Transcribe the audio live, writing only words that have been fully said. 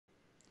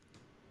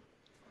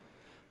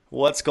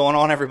What's going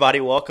on,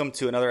 everybody? Welcome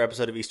to another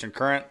episode of Eastern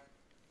Current.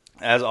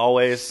 As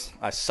always,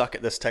 I suck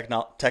at this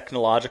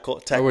technological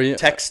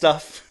tech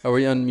stuff. Are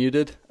we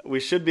unmuted?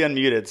 We should be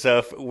unmuted. So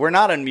if we're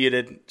not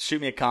unmuted,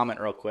 shoot me a comment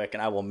real quick,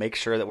 and I will make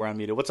sure that we're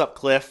unmuted. What's up,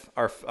 Cliff,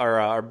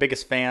 our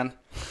biggest fan?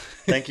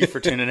 Thank you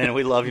for tuning in.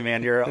 We love you,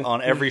 man. You're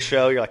on every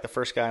show. You're like the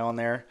first guy on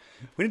there.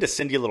 We need to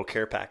send you a little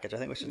care package. I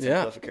think we should send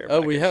Cliff a care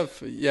package. Oh, we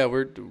have. Yeah,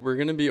 we're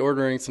going to be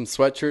ordering some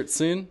sweatshirts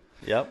soon.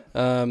 Yep.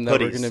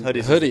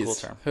 Hoodies. Cool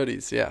term.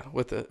 Hoodies, yeah,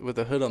 with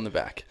a hood on the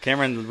back.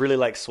 Cameron really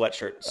likes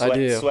sweatshirt. I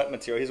do. Sweat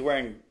material. He's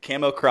wearing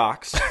camo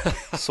Crocs,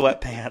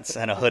 sweatpants,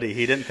 and a hoodie.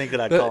 He didn't think that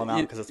I'd call him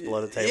out because it's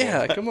below the table.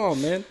 Yeah, come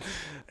on, man.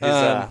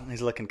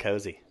 He's looking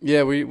cozy.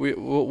 Yeah,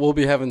 we'll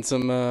be having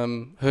some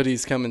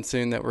hoodies coming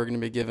soon that we're going to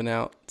be giving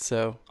out.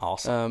 So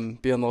awesome.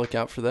 Be on the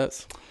lookout for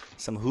those.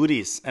 Some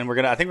hoodies, and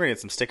I think we're gonna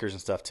get some stickers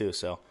and stuff too.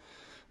 So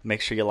make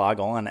sure you log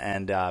on,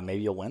 and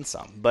maybe you'll win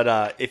some.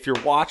 But if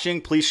you're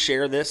watching, please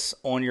share this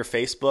on your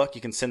Facebook. You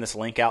can send this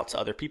link out to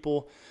other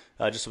people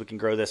just so we can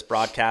grow this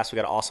broadcast. We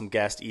got an awesome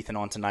guest, Ethan,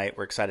 on tonight.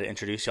 We're excited to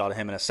introduce y'all to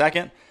him in a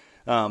second.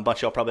 A bunch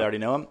of y'all probably already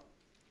know him.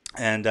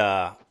 And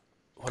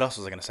what else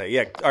was I going to say?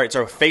 Yeah, all right,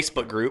 so our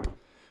Facebook group.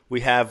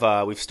 We've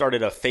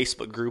started a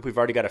Facebook group. We've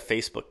already got a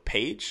Facebook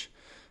page.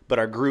 But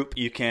our group,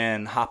 you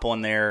can hop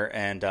on there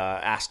and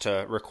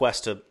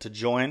request to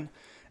join.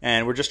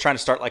 And we're just trying to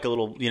start like a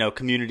little,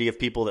 community of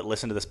people that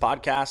listen to this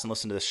podcast and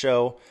listen to the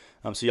show.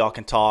 So y'all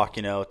can talk,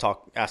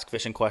 ask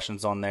fishing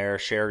questions on there,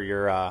 share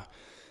your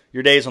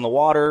days on the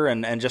water,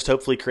 and just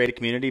hopefully create a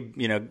community,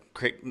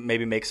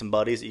 maybe make some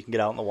buddies that you can get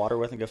out in the water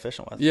with and go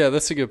fishing with. Yeah,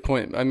 that's a good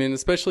point. I mean,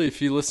 especially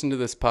if you listen to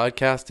this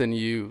podcast and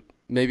you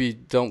maybe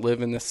don't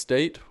live in this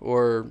state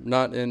or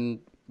not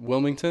in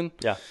Wilmington.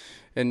 Yeah.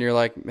 And you're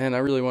like, man, I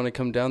really want to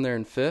come down there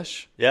and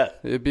fish. Yeah.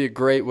 It'd be a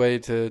great way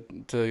to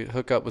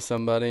hook up with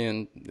somebody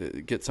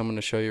and get someone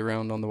to show you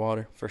around on the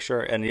water. For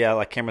sure. And yeah,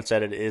 like Cameron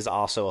said, it is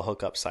also a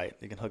hookup site.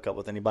 You can hook up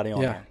with anybody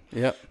on there.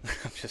 Yep.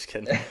 I'm just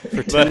kidding.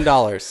 For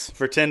 $10.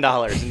 For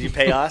 $10. And you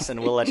pay us and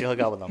we'll let you hook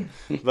up with them.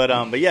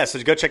 But yeah,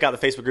 so go check out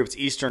the Facebook group. It's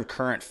Eastern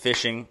Current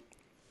Fishing.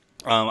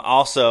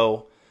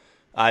 Also,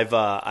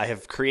 I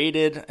have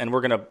created, and we're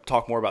going to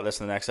talk more about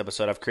this in the next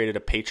episode, I've created a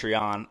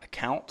Patreon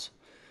account.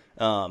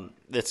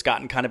 It's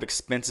gotten kind of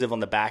expensive on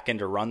the back end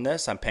to run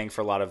this. I'm paying for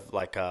a lot of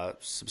like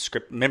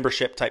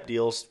membership type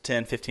deals,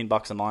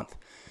 $10-15 a month.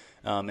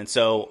 And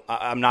so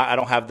I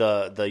don't have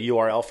the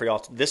URL for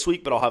y'all this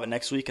week, but I'll have it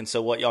next week. And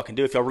so what y'all can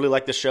do, if y'all really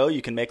like the show,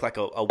 you can make like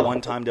a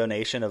one-time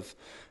donation of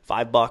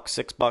 $5,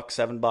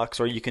 $6, $7,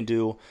 or you can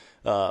do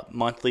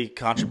monthly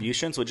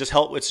contributions. So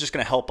it's just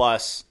going to help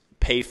us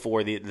pay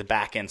for the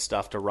back end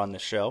stuff to run the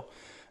show.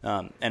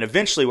 And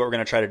eventually what we're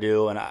going to try to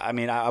do, and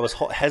I was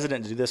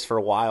hesitant to do this for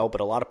a while, but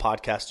a lot of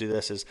podcasts do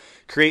this, is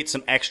create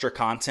some extra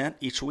content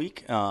each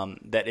week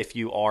that if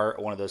you are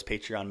one of those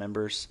Patreon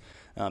members,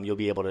 you'll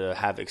be able to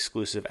have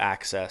exclusive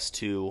access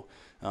to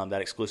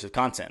that exclusive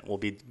content. We'll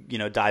be,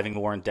 diving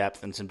more in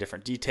depth in some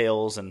different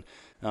details and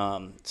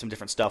some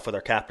different stuff with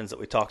our captains that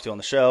we talk to on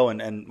the show,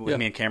 and with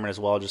me and Cameron as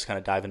well, just kind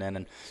of diving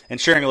in and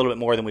sharing a little bit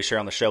more than we share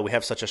on the show. We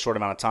have such a short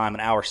amount of time.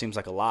 An hour seems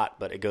like a lot,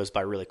 but it goes by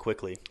really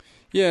quickly.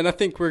 Yeah, and I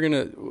think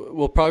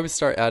we'll probably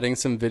start adding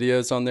some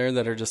videos on there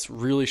that are just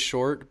really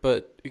short,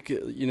 but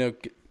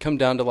come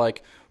down to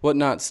like what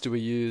knots do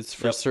we use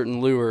for certain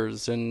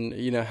lures, and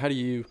how do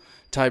you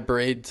tie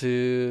braid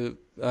to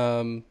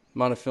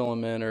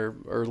monofilament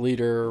or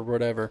leader or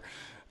whatever.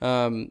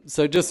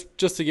 So just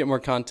to get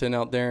more content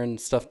out there and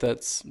stuff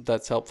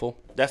that's helpful.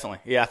 Definitely,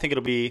 yeah, I think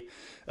it'll be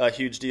a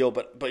huge deal.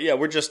 But yeah,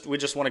 we just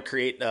want to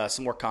create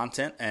some more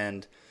content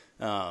and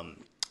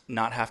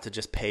not have to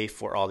just pay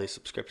for all these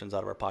subscriptions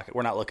out of our pocket.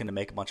 We're not looking to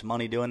make a bunch of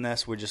money doing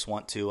this. We just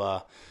want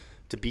to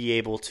be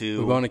able to.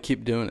 We want to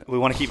keep doing it. We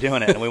want to keep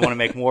doing it, and we want to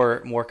make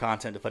more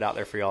content to put out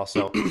there for y'all.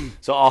 So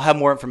I'll have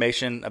more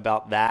information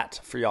about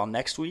that for y'all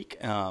next week.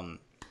 The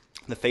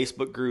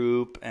Facebook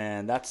group,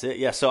 and that's it.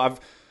 Yeah. So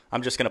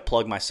I'm just going to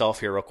plug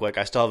myself here real quick.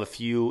 I still have a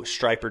few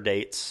striper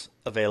dates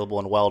available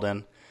in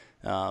Weldon.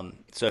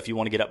 So if you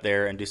want to get up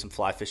there and do some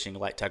fly fishing,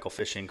 light tackle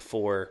fishing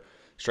for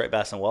striped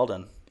bass in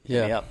Weldon,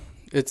 hit me up.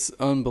 It's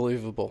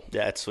unbelievable.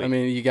 Yeah, it's sweet. I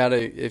mean,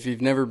 if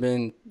you've never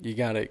been, you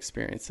gotta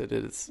experience it.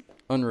 It's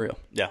unreal.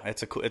 Yeah,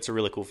 it's a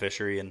really cool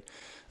fishery, and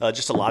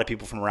just a lot of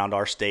people from around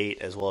our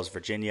state as well as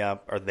Virginia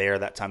are there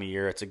that time of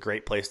year. It's a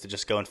great place to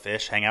just go and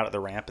fish, hang out at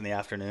the ramp in the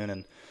afternoon,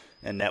 and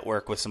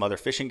network with some other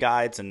fishing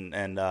guides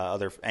and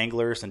other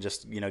anglers, and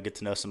just get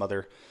to know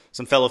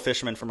some fellow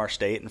fishermen from our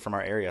state and from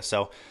our area. So,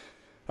 all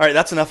right,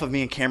 that's enough of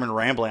me and Cameron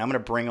rambling. I'm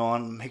going to bring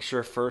on, make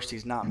sure first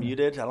he's not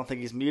muted. I don't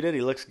think he's muted.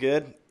 He looks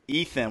good.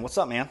 Ethan, what's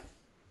up, man?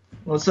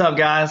 What's up,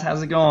 guys?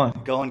 How's it going?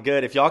 Going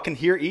good. If y'all can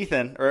hear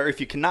Ethan, or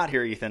if you cannot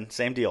hear Ethan,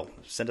 same deal.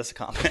 Send us a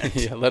comment.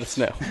 Yeah, let us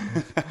know.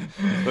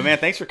 But, man,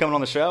 thanks for coming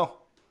on the show.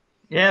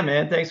 Yeah,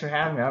 man. Thanks for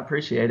having me. I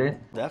appreciate it.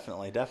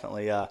 Definitely.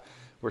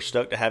 We're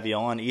stoked to have you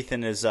on.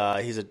 Ethan is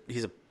he's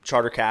a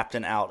charter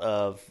captain out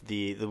of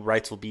the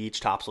Wrightsville Beach,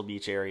 Topsail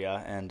Beach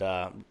area, and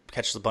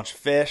catches a bunch of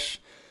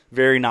fish.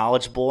 very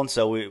knowledgeable, and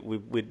so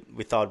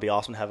we thought it'd be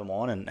awesome to have him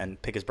on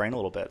and pick his brain a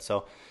little bit.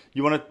 So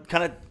you want to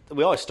kind of,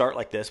 we always start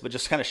like this, but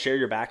just kind of share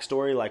your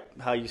backstory, like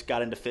how you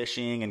got into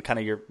fishing and kind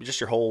of your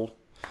whole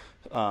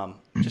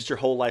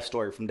life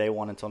story from day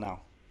one until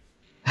now.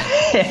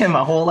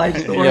 My whole life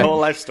story. Your whole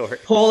life story.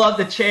 Pull up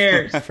the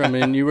chairs. From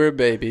when you were a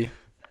baby.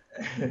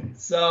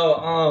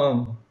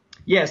 So,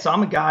 so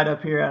I'm a guide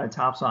up here out of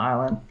Topsail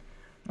Island.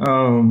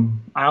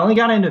 I only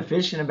got into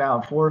fishing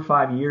about 4 or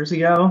 5 years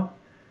ago.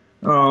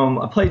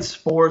 I played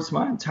sports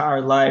my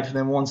entire life, and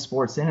then one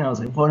sports in, and I was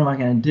like, what am I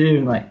going to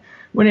do? Like,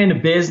 went into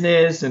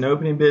business and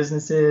opening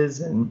businesses,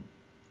 and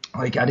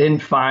like I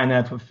didn't find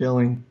that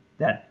fulfilling.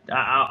 That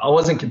I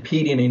wasn't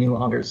competing any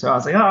longer, so I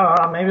was like,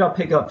 oh, maybe I'll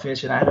pick up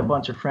fishing. I had a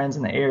bunch of friends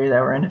in the area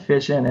that were into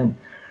fishing, and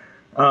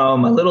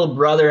my little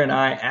brother and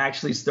I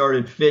actually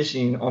started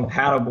fishing on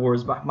paddle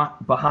boards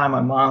behind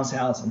my mom's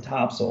house in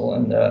Topsail.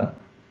 And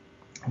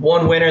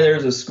one winter there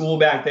was a school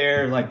back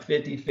there, like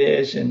 50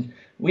 fish, and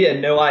we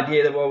had no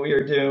idea what we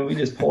were doing. We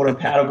just pulled our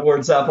paddle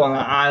boards up on the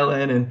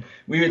island, and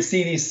we would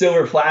see these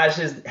silver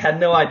flashes, had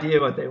no idea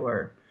what they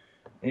were.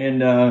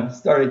 And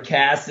started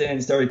casting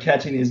and started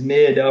catching these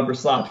mid to upper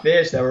slot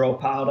fish that were all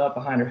piled up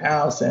behind her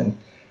house. And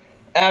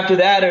after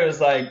that, it was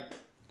like,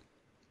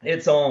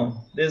 it's on.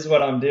 This is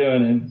what I'm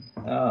doing.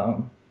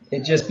 And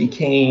it just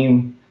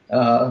became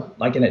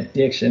like an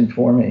addiction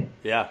for me.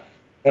 Yeah.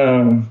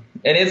 And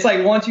it's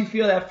like once you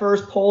feel that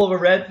first pull of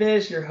a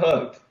redfish, you're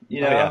hooked,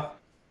 you know? Oh, yeah.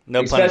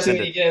 No pun intended.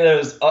 When you get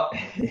those,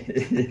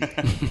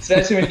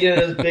 especially when you get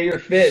those bigger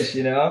fish,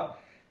 you know?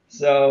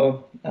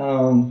 So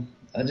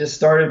I just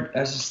started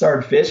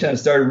fishing. I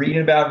started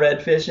reading about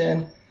red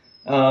fishing,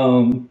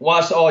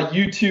 watched all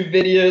YouTube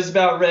videos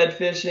about red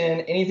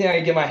fishing. Anything I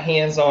could get my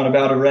hands on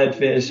about a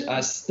redfish,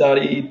 I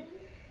studied,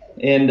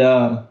 and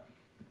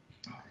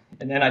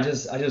then I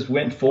just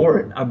went for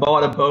it. I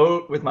bought a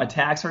boat with my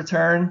tax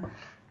return.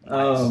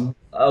 Nice.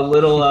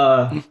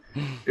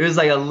 It was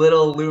like a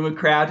little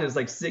Lumacraft. It was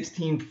like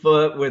 16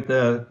 foot with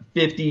a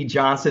 50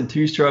 Johnson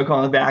 2-stroke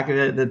on the back of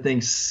it. The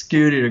thing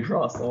scooted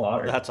across the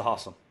water. That's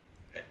awesome.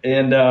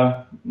 And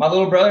my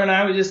little brother and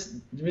I, we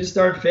just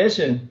started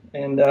fishing,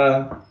 and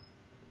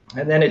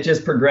then it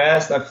just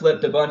progressed. I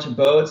flipped a bunch of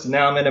boats, and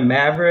now I'm in a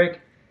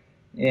Maverick,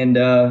 and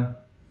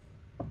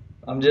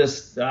I'm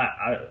just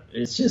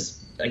it's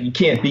just you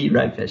can't beat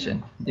red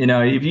fishing. You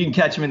know, if you can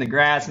catch them in the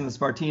grass in the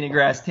Spartina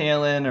grass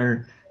tailing,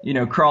 or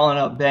crawling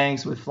up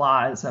banks with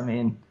flies. I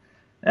mean,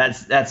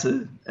 that's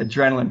a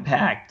adrenaline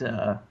packed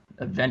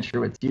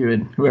adventure with you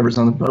and whoever's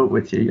on the boat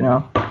with you. You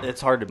know,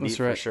 it's hard to beat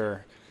for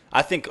sure.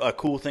 I think a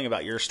cool thing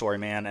about your story,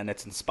 man, and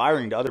it's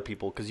inspiring to other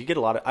people, because you get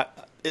a lot of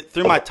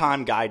through my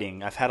time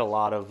guiding, I've had a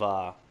lot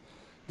of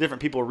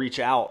different people reach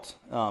out,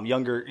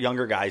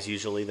 younger guys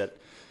usually that,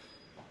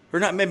 or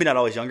maybe not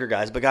always younger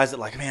guys, but guys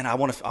that like, man, I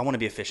want to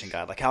be a fishing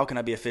guide. Like, how can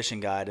I be a fishing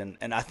guide?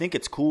 And I think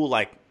it's cool,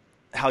 like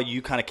how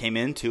you kind of came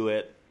into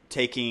it,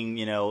 taking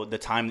the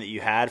time that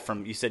you had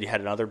from, you said you had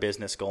another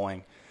business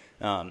going,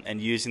 and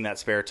using that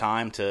spare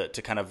time to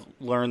kind of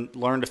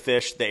learn to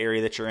fish the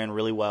area that you're in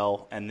really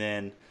well, and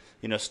then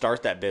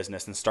start that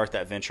business and start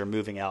that venture,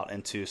 moving out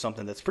into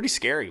something that's pretty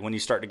scary when you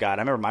start to guide.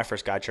 I remember my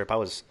first guide trip, I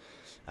was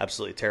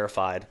absolutely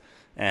terrified,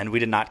 and we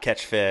did not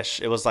catch fish.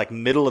 It was like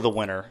middle of the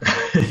winter,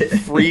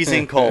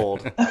 freezing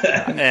cold,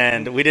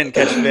 and we didn't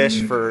catch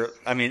fish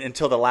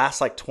until the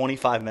last like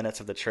 25 minutes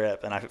of the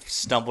trip, and I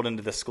stumbled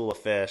into the school of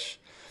fish.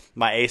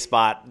 My A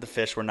spot, the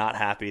fish were not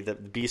happy. The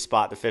B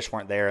spot, the fish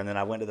weren't there. And then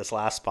I went to this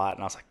last spot,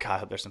 and I was like, God, I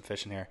hope there's some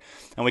fish in here.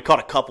 And we caught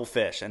a couple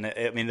fish, and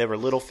they were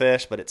little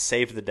fish, but it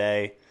saved the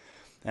day.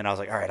 And I was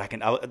like, all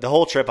right, the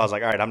whole trip I was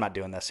like, all right, I'm not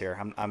doing this here.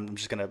 I'm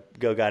just going to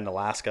go guide in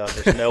Alaska.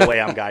 There's no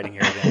way I'm guiding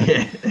here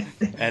again.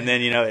 And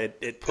then,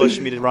 it pushed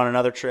me to run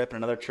another trip.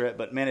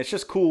 But man, it's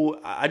just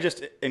cool. I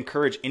just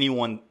encourage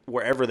anyone,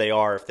 wherever they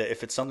are,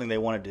 if it's something they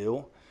want to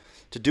do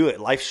it.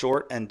 Life's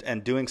short,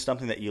 and doing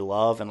something that you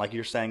love. And like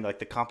you're saying, like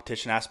the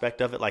competition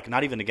aspect of it, like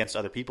not even against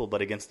other people,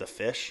 but against the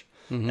fish,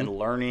 and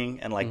learning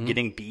and like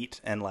getting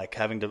beat and like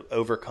having to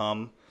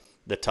overcome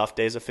the tough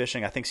days of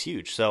fishing, I think is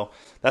huge. So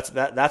that's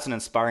an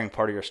inspiring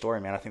part of your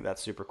story, man. I think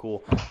that's super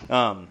cool.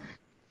 I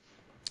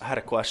had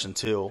a question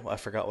too. I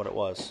forgot what it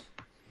was.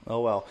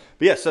 Oh well,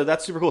 but yeah. So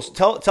that's super cool.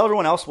 So tell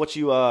everyone else what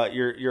you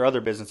your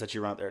other business that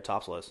you run out there at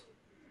Topsail is.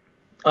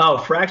 Oh,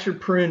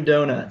 Fractured Prune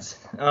Donuts.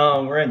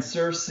 We're in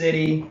Surf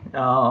City,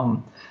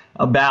 about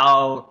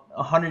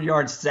 100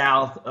 yards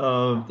south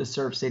of the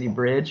Surf City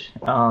Bridge.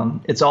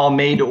 It's all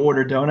made to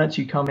order donuts.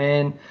 You come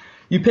in.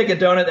 You pick a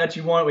donut that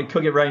you want, we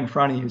cook it right in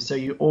front of you. So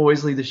you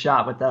always leave the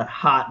shop with a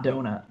hot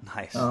donut.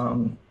 Nice.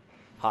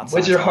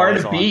 Which are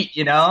hard to beat,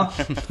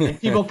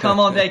 If people come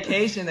on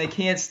vacation, they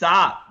can't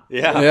stop.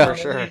 Yeah, for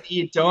sure. They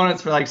eat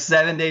donuts for like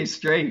 7 days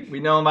straight. We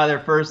know them by their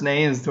first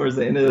names towards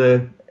the end of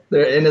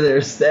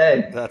their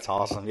stay. That's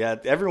awesome. Yeah,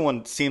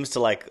 everyone seems to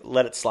like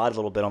let it slide a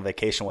little bit on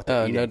vacation with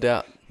their eating. No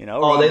doubt. We're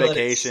on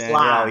vacation,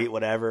 I'll eat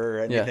whatever,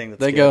 anything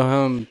that's they good. go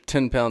home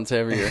 10 pounds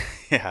heavier.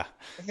 Yeah.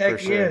 Heck for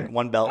sure. Yeah.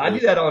 One belt. I do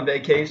that on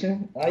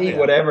vacation. I eat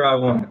whatever I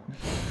want.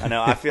 I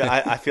know. I feel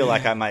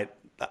like I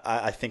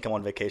I think I'm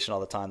on vacation all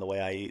the time the way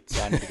I eat,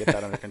 so I need to get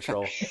that under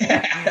control.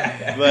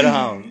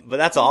 But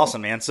that's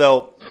awesome, man.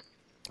 So,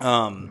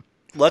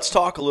 let's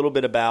talk a little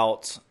bit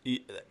about,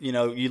 you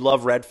know, you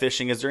love red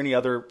fishing. Is there any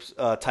other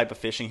type of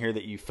fishing here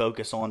that you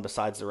focus on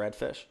besides the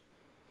redfish?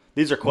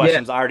 These are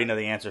questions I already know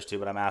the answers to,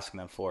 but I'm asking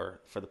them for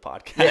the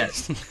podcast.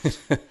 Yes.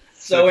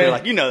 So if you're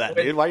like, you know that,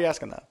 dude. Why are you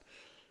asking that?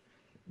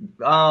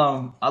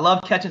 I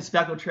love catching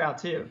speckled trout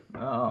too.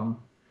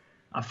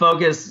 I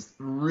focus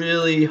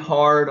really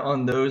hard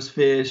on those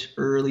fish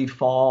early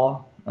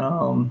fall,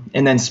 and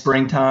then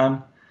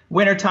springtime.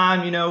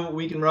 Wintertime, you know,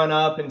 we can run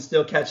up and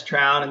still catch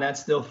trout, and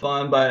that's still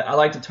fun. But I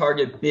like to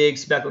target big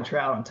speckled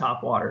trout on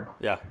top water.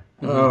 Yeah.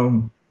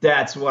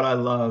 That's what I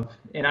love.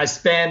 And I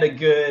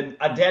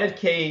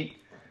dedicate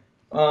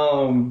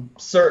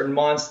certain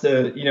months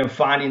to, you know,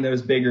 finding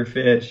those bigger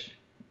fish.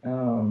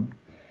 And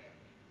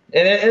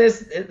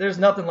there's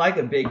nothing like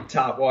a big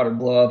top water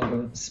blow up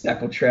of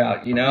speckled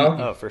trout, you know?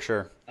 Oh, for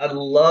sure. I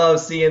love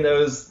seeing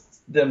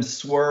them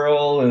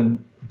swirl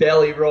and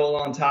belly roll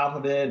on top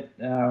of it.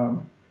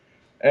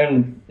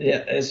 And yeah,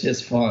 it's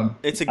just fun.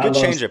 It's a good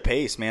change of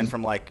pace, man,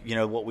 from like, you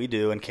know, what we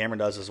do and Cameron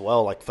does as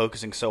well, like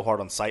focusing so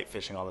hard on sight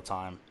fishing all the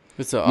time.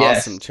 It's an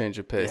awesome change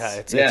of pace. Yeah,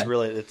 it's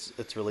really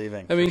it's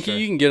relieving. I mean,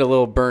 you can get a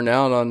little burnt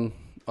out on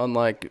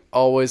like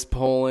always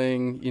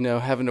pulling, you know,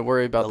 having to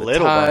worry about the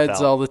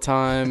tides all the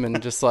time,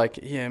 and just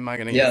like, am I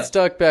going to get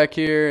stuck back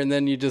here? And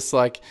then you just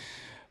like,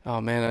 oh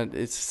man,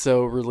 it's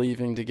so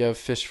relieving to go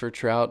fish for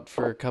trout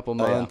for a couple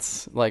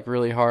months, like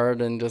really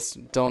hard, and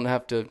just don't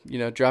have to, you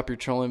know, drop your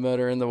trolling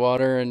motor in the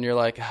water, and you're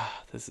like,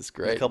 this is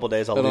great. A couple of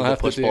days I'll leave the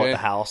push bowl at the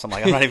house. I'm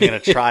like, I'm not even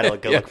going to try to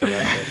go look for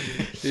that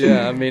fish.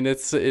 Yeah, I mean,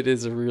 it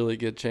is a really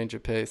good change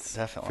of pace.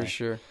 Definitely. For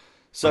sure.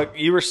 So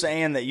you were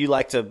saying that you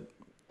like to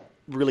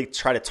really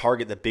try to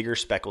target the bigger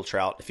speckled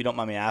trout. If you don't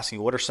mind me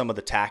asking, what are some of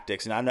the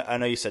tactics? And I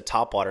know you said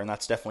topwater, and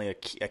that's definitely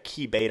a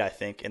key bait, I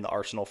think, in the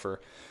arsenal for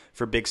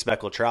big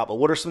speckled trout. But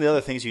what are some of the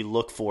other things you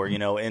look for, you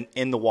know,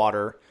 in the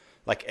water,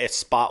 like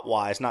spot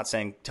wise? Not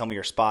saying tell me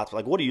your spots, but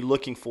like, what are you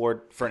looking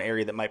for an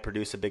area that might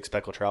produce a big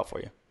speckled trout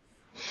for you?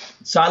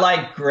 So I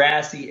like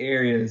grassy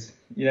areas.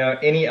 You know,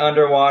 any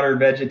underwater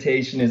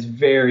vegetation is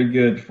very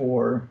good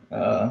for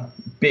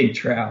big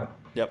trout.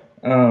 Yep.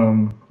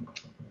 And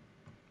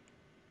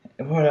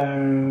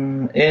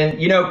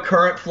you know,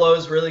 current flow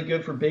is really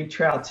good for big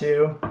trout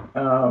too.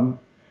 And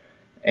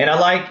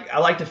I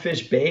like to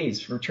fish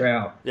bays for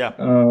trout. Yeah.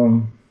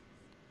 You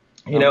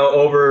know,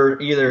 over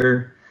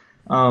either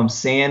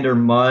sand or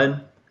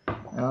mud.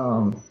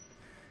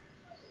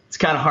 It's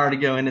kind of hard to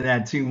go into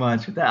that too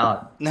much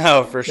without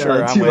for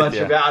sure. too much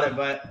about it.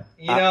 But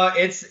you know,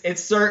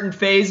 it's certain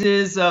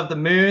phases of the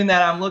moon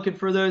that I'm looking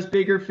for those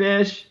bigger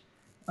fish.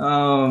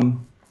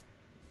 And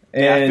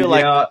I feel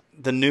like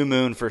the new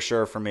moon for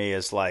sure for me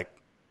is like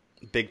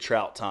big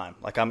trout time.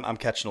 Like I'm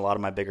catching a lot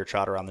of my bigger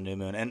trout around the new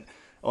moon, and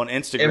on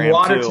Instagram and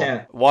water too.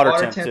 temp.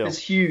 Water temp too. is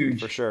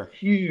huge for sure.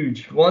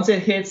 Huge. Once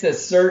it hits a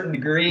certain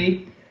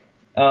degree,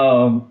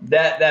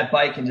 that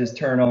bite can just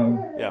turn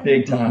on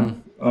big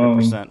time.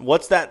 100%.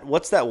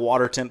 What's that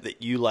water temp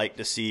that you like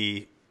to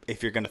see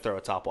if you're going to throw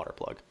a topwater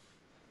plug?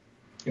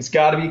 It's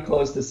got to be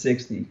close to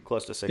 60.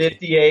 Close to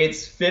 60.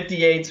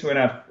 58's when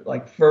I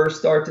like first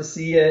start to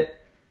see it.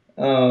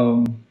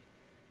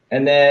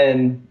 And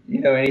then,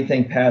 you know,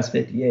 anything past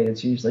 58,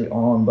 it's usually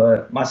on.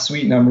 But my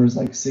sweet number is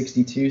like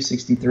 62,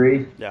 63.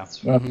 Yeah.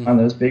 That's when I find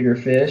those bigger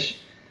fish.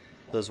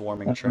 Those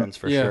warming trends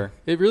for sure.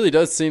 It really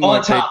does seem on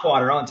like top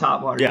water.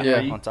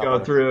 Yeah, you on top go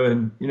water. through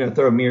and, you know,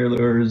 throw mirror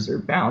lures or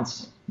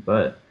bounce,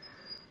 but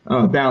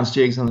bounce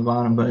jigs on the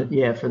bottom. But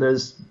yeah, for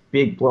those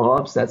big blow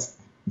ups, it's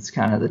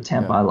kind of the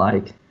temp I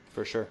like.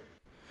 For sure.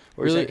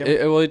 Really,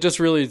 it just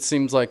really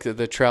seems like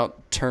the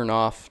trout turn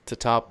off to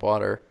top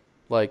water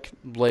like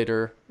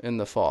later in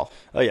the fall.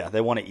 Oh yeah,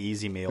 they want an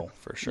easy meal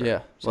for sure.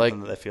 Yeah, something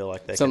that they feel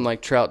like they something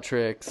like trout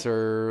tricks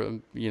or,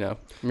 you know,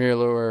 mirror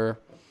lure.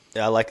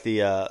 Yeah, I like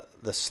the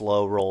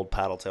slow rolled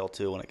paddle tail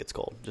too when it gets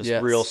cold. Just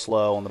real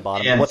slow on the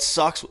bottom. Yes. What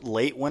sucks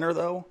late winter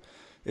though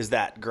is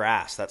that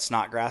grass, that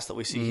snot grass that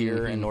we see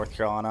here in North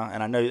Carolina,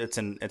 and I know it's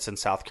in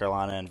South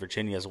Carolina and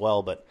Virginia as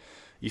well. But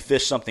you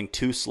fish something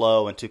too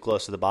slow and too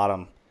close to the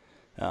bottom.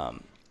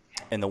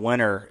 In the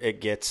winter, it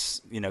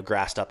gets, you know,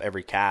 grassed up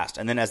every cast.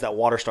 And then as that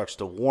water starts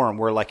to warm,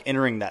 we're like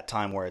entering that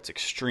time where it's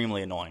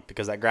extremely annoying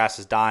because that grass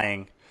is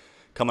dying,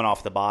 coming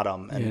off the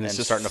bottom and it's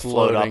just starting to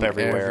float up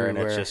everywhere. and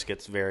it just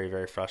gets very,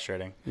 very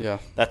frustrating. Yeah.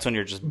 That's when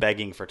you're just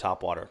begging for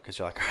top water because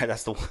you're like, all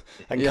right,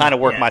 I can kind of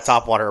work my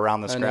top water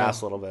around this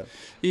grass a little bit.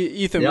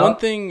 Ethan,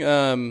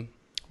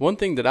 one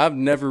thing that I've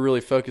never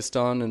really focused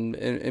on,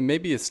 and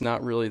maybe it's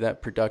not really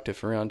that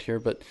productive around here,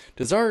 but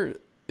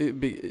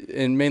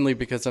and mainly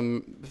because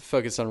I'm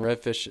focused on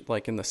redfish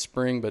like in the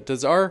spring, but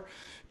does our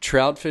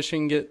trout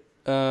fishing get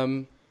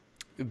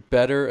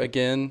better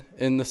again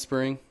in the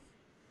spring?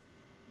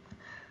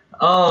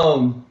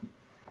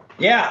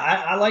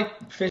 Yeah, I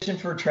like fishing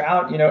for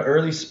trout, you know,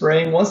 early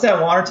spring. Once that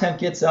water temp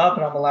gets up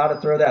and I'm allowed to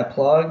throw that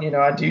plug, you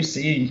know, I do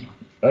see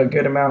a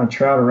good amount of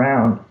trout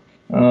around,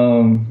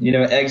 you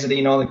know,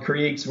 exiting all the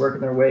creeks,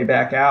 working their way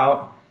back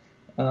out.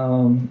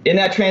 in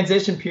that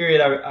transition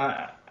period,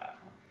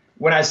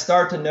 when I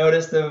start to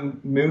notice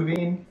them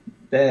moving,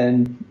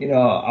 then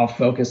I'll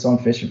focus on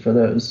fishing for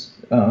those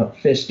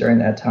fish during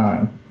that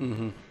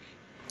time.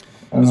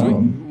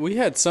 We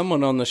had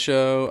someone on the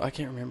show. I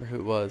can't remember who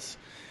it was.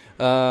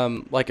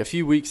 Like a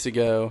few weeks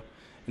ago,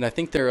 and I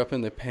think they're up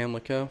in the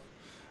Pamlico.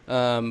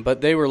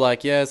 But they were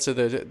like, yeah, so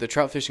the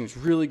trout fishing is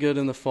really good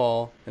in the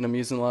fall, and I'm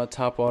using a lot of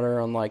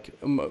topwater on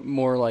like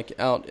more like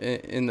out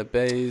in the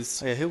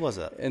bays. Oh, yeah, who was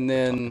that? And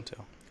then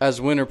as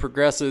winter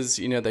progresses,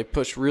 they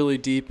push really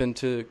deep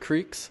into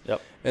creeks.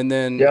 Yep. And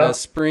then as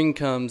spring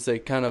comes, they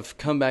kind of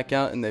come back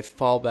out and they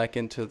fall back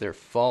into their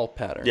fall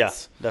patterns.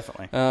 Yes,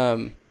 definitely.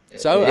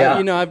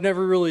 I've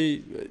never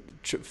really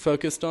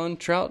focused on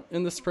trout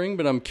in the spring,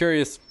 but I'm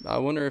curious. I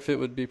wonder if it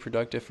would be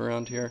productive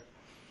around here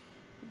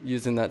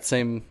using that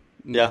same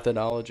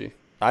methodology.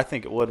 I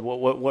think it would.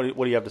 What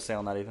do you have to say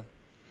on that, Ethan?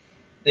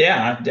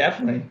 Yeah,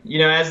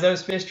 definitely. As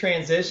those fish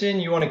transition,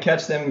 you want to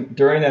catch them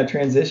during that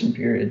transition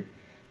period.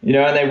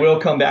 And they will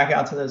come back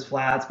out to those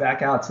flats,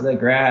 back out to the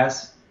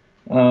grass,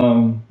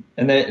 and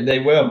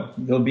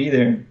they'll be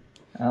there.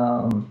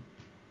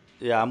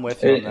 Yeah, I'm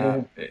with you on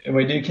that. And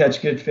we do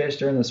catch good fish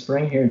during the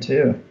spring here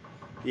too.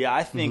 Yeah,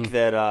 I think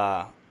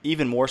that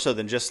even more so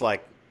than just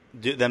like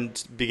them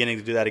beginning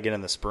to do that again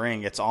in the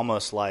spring, it's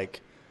almost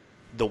like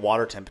the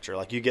water temperature.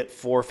 Like you get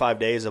 4 or 5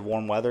 days of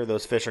warm weather,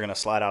 those fish are going to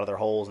slide out of their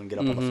holes and get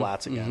up on the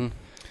flats again.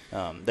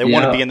 They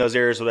want to be in those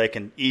areas where they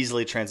can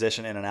easily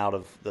transition in and out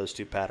of those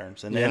two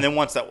patterns. And then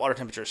once that water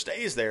temperature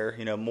stays there,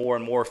 more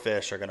and more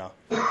fish are going to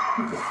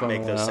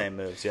make those same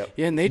moves. Yep.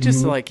 Yeah, and they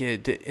just like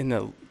it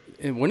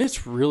when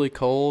it's really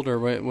cold or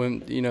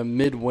when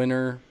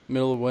midwinter,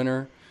 middle of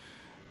winter,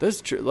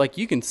 those like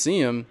you can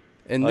see them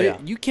and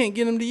you can't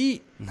get them to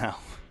eat. No.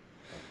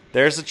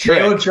 There's a trick.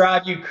 They will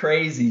drive you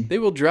crazy. They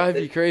will drive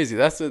you crazy.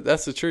 That's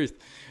the truth.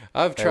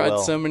 I've tried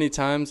so many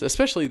times,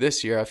 especially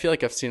this year. I feel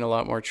like I've seen a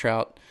lot more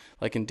trout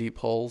like in deep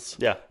holes.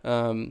 Yeah.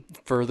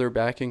 Further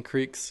back in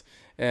creeks,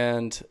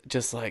 and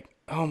just like,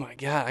 oh my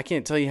God, I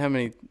can't tell you how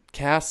many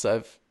casts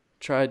I've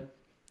tried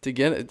to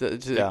get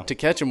to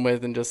catch them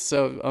with, and just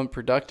so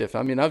unproductive.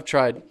 I mean, I've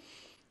tried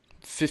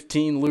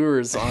 15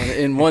 lures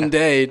in one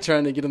day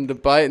trying to get them to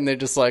bite, and they're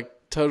just like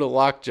total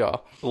lockjaw.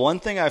 One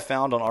thing I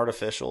found on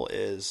artificial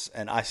is,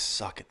 and I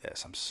suck at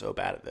this, I'm so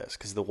bad at this,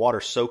 because the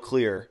water's so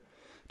clear,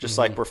 just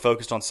like we're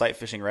focused on sight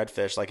fishing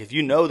redfish. Like if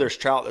there's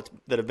trout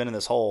that have been in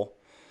this hole,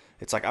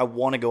 it's like I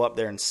want to go up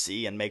there and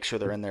see and make sure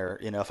they're in there.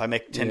 If I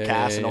make 10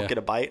 casts and don't get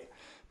a bite.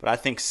 But I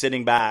think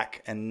sitting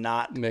back and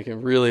not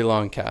making really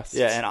long casts.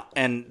 Yeah,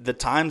 and the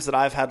times that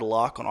I've had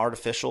luck on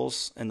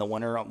artificials in the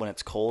winter when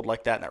it's cold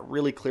like that, in that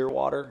really clear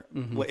water,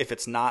 if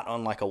it's not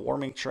on like a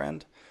warming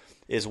trend,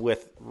 is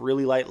with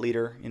really light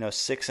leader,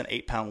 6 and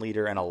 8 pound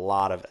leader, and a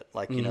lot of it,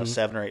 like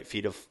 7 or 8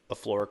 feet of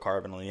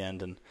fluorocarbon on the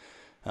end.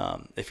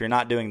 And if you're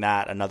not doing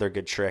that, another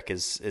good trick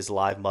is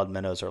live mud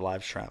minnows or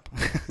live shrimp.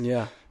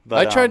 Yeah.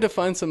 But I tried to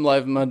find some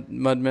live mud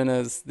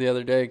minnows the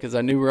other day because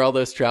I knew where all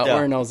those trout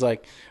were, and I was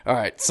like, all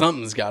right,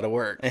 something's got to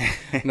work.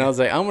 And I was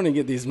like, I'm going to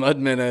get these mud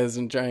minnows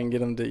and try and get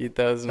them to eat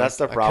those. And that's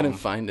the problem. I couldn't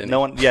find any. No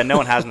one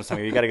has them this time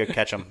of year. You got to go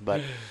catch them,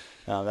 but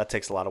that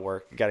takes a lot of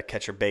work. You got to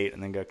catch your bait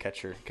and then go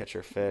catch your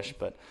fish.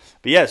 But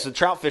yeah, so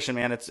trout fishing,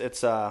 man,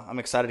 it's I'm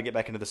excited to get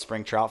back into the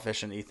spring trout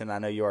fishing, Ethan. I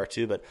know you are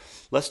too. But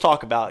let's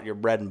talk about your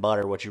bread and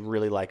butter, what you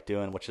really like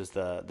doing, which is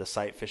the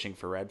sight fishing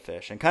for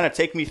redfish, and kind of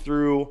take me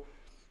through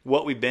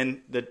what we've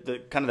been,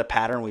 the kind of the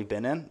pattern we've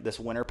been in, this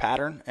winter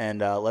pattern, and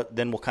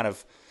then we'll kind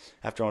of,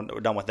 after we're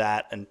done with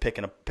that and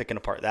picking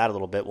apart that a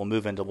little bit, we'll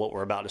move into what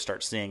we're about to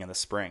start seeing in the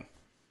spring.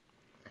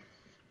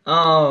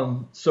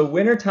 So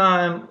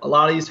wintertime, a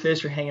lot of these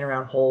fish are hanging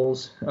around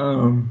holes,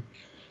 kind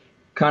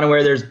of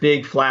where there's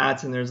big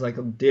flats and there's like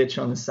a ditch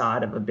on the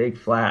side of a big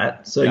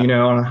flat. So,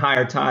 on a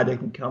higher tide, they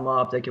can come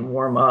up, they can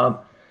warm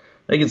up,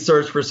 they can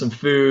search for some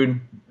food.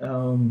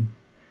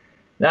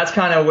 That's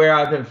kind of where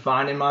I've been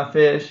finding my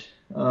fish.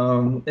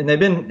 And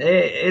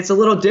it's a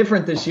little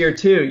different this year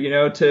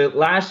too, to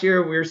last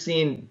year we were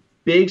seeing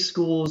big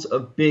schools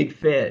of big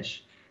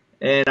fish.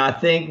 And I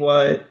think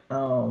what,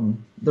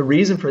 the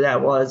reason for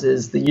that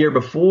is the year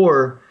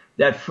before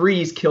that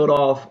freeze killed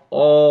off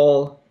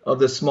all of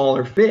the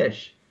smaller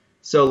fish.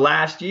 So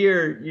last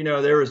year,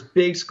 there was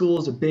big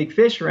schools of big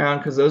fish around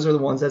because those are the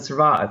ones that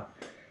survived.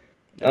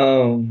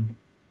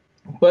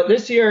 But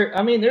this year,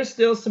 I mean, there's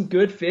still some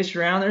good fish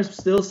around. There's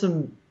still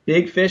some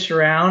big fish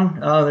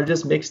around. They're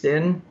just mixed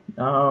in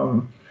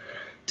to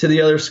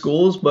the other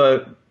schools,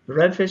 but the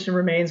red fishing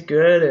remains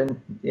good.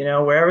 And,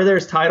 wherever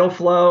there's tidal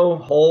flow,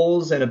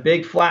 holes, and a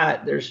big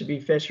flat, there should be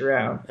fish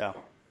around. Yeah.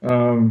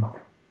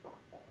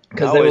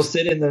 Because they will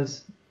sit in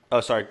those. Oh,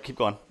 sorry. Keep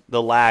going.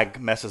 The lag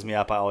messes me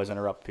up. I always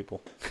interrupt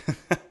people.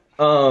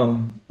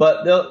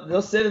 But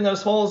they'll sit in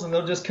those holes and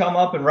they'll just come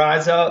up and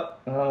rise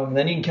up.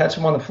 Then you can catch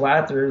them on the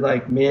flat through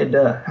like mid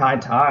to high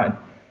tide.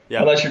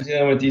 Yeah. Unless you're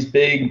dealing with these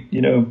big,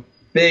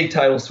 big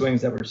tidal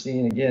swings that we're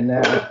seeing again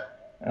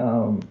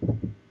now.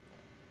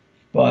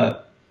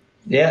 But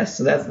yeah,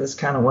 so that's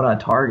kind of what I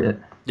target.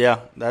 Yeah,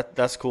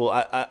 that's cool.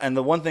 And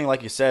the one thing,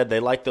 like you said, they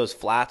like those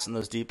flats and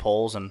those deep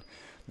holes, and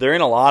they're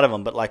in a lot of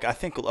them. But like I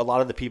think a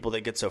lot of the people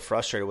that get so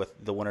frustrated with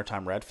the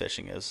wintertime red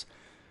fishing is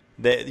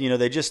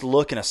they just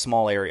look in a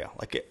small area.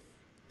 Like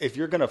if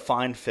you're going to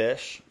find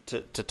fish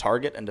to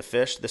target and to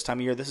fish this time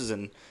of year, this is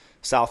in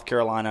South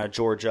Carolina,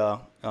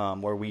 Georgia,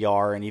 where we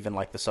are, and even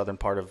like the southern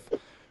part of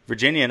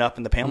Virginia and up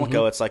in the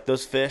Pamlico. It's like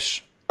those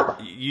fish,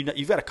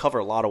 you've got to cover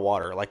a lot of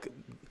water. Like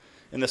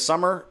in the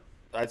summer,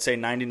 I'd say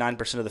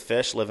 99% of the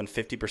fish live in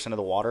 50% of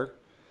the water.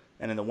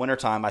 And in the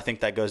wintertime, I think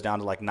that goes down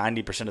to like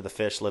 90% of the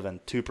fish live in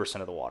 2%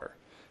 of the water.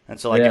 And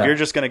so like if you're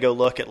just going to go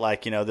look at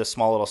like, this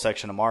small little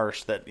section of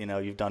marsh that,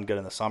 you've done good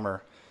in the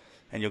summer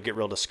and you'll get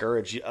real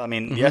discouraged. I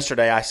mean,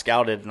 yesterday I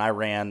scouted and I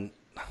ran,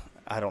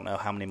 I don't know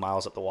how many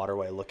miles up the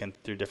waterway looking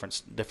through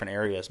different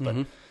areas, but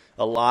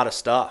a lot of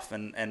stuff.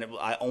 And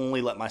I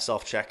only let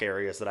myself check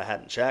areas that I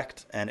hadn't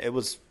checked. And it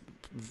was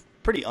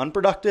pretty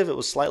unproductive. It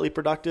was slightly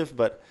productive,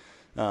 but,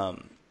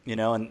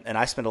 and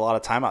I spend a lot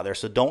of time out there.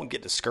 So don't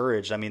get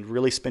discouraged. I mean,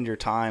 really spend your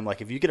time. Like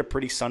if you get a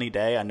pretty sunny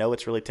day, I know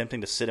it's really tempting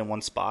to sit in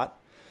one spot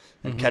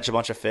and catch a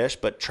bunch of fish,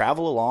 but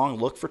travel along,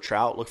 look for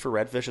trout, look for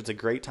redfish. It's a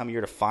great time of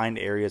year to find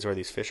areas where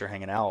these fish are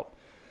hanging out.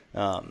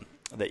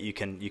 That you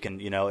can,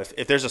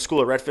 if there's a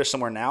school of redfish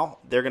somewhere now,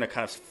 they're going to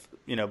kind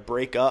of,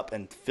 break up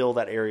and fill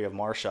that area of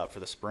marsh up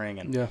for the spring.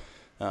 And,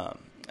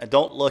 and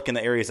don't look in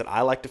the areas that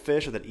I like to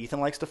fish or that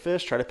Ethan likes to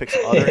fish. Try to pick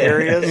some other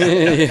areas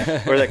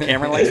where that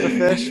Cameron likes to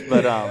fish.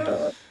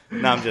 But,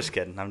 no, I'm just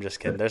kidding.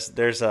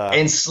 There's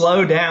and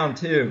slow down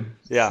too.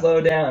 Yeah. Slow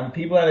down.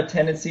 People have a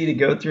tendency to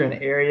go through an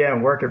area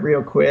and work it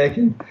real quick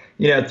and,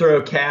 throw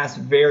a cast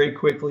very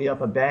quickly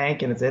up a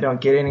bank. And if they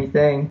don't get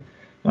anything,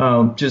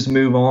 just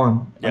move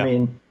on. Yeah. I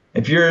mean,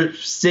 if you're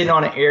sitting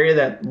on an area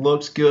that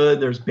looks good,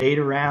 there's bait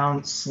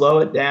around, slow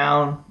it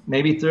down,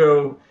 maybe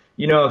throw,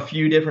 a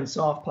few different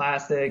soft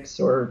plastics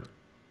or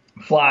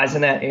flies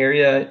in that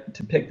area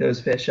to pick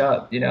those fish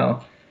up,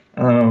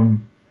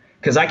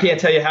 because I can't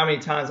tell you how many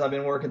times I've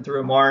been working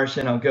through a marsh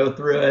and I'll go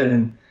through it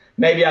and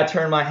maybe I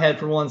turn my head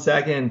for 1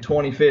 second and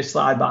 20 fish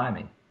slide by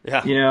me.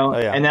 Yeah. Oh,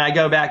 yeah. And then I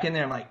go back in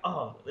there. I'm like,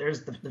 oh,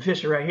 there's the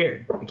fish are right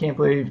here. I can't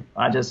believe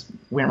I just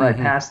went right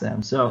past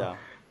them. So,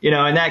 in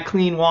that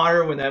clean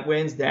water, when that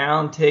wind's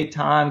down, take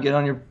time, get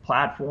on your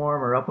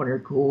platform or up on your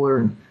cooler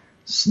and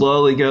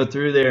slowly go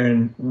through there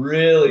and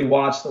really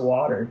watch the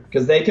water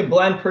because they can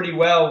blend pretty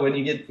well when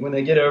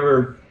they get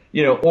over,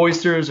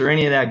 oysters or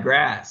any of that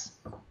grass.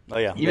 Oh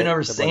yeah, even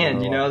over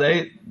sand,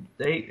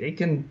 they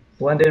can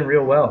blend in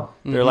real well.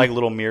 They're like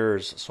little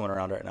mirrors swimming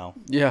around right now.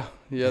 Yeah,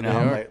 they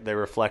are. They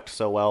reflect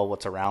so well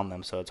what's around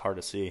them, so it's hard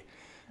to see.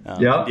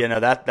 Yeah,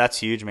 that's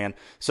huge, man.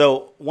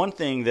 So one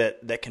thing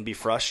that can be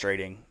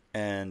frustrating,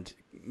 and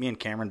me and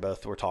Cameron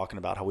both were talking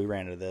about how we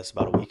ran into this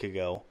about a week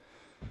ago,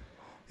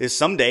 is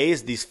some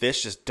days these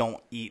fish just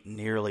don't eat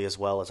nearly as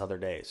well as other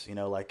days.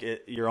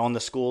 You're on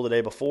the school the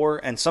day before,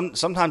 and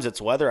sometimes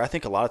it's weather. I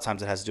think a lot of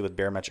times it has to do with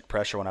barometric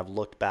pressure when I've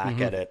looked back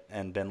at it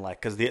and been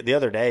like, because the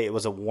other day it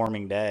was a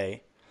warming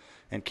day,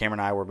 and Cameron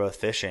and I were both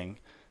fishing,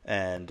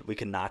 and we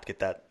could not get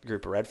that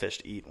group of redfish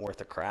to eat worth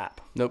a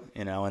crap. Nope.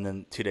 And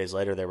then 2 days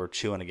later they were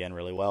chewing again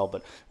really well.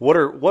 But what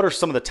are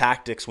some of the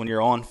tactics when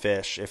you're on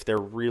fish if they're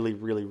really,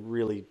 really,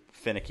 really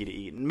finicky to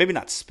eat? Maybe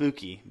not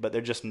spooky, but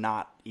they're just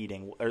not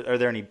eating. Are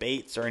there any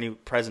baits or any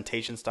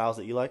presentation styles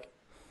that you like?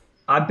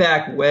 I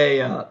back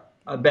way up.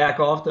 I back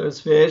off those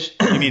fish.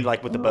 You mean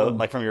like with the boat,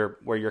 like from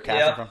where you're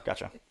casting from?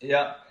 Gotcha.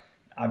 Yeah.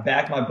 I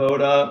back my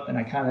boat up and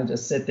I kind of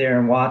just sit there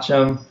and watch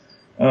them.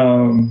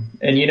 And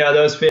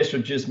those fish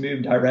will just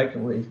move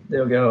directly.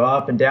 They'll go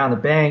up and down the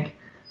bank.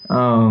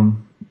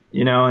 And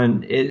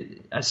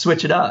I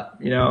switch it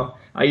up.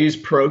 I use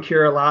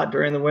Procure a lot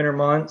during the winter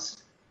months.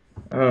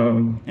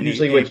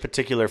 Any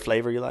particular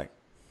flavor you like?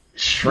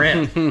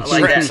 Shrimp. I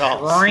like that.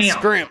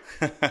 Shrimp.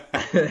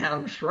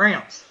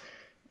 Shrimps.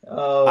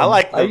 I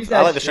like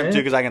the shrimp too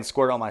because I can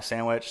squirt on my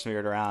sandwich, smear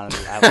it around,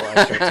 and have a little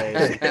extra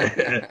taste.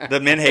 The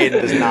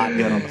menhaden is not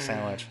good on the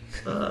sandwich.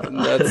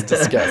 That's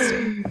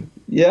disgusting.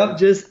 Yep,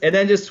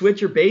 just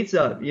switch your baits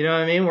up. You know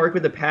what I mean? Work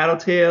with the paddle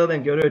tail,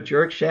 then go to a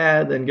jerk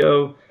shad, then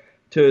go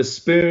to a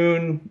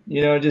spoon.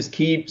 Just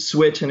keep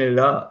switching it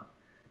up.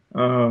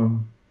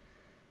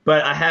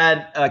 But I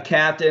had a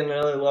captain,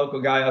 another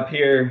local guy up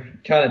here,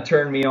 kind of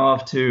turned me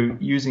off to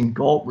using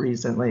gulp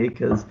recently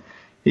because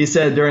he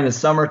said during the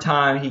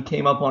summertime he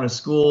came up on a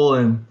school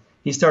and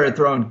he started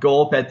throwing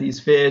gulp at these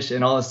fish,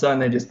 and all of a sudden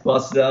they just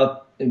busted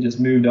up and just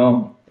moved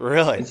on.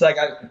 Really? It's like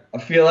I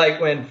feel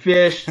like when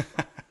fish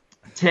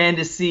tend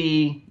to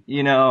see,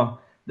 the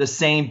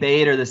same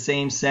bait or the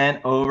same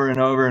scent over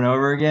and over and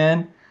over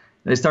again,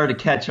 they start to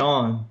catch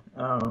on.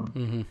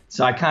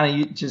 So I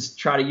kind of just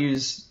try to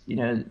use,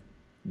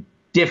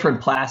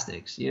 different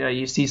plastics.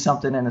 You see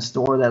something in a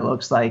store that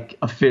looks like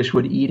a fish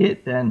would eat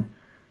it, then,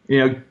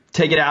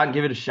 take it out and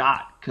give it a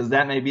shot because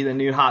that may be the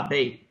new hot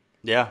bait.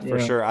 Yeah, for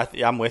sure.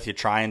 I'm with you.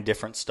 Trying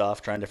different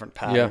stuff, trying different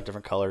patterns,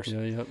 different colors.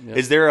 Yeah.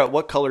 Is there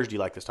what colors do you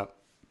like this time?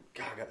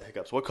 God, I got the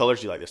hiccups. What colors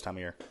do you like this time of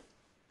year?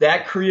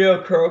 That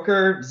Creo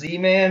Croaker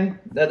Z-Man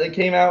that they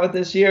came out with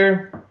this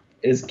year,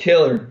 is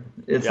killer.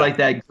 It's Yeah. like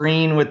that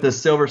green with the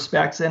silver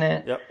specks in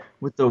it, Yep.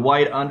 with the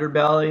white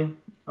underbelly.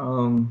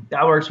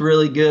 That works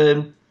really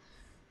good.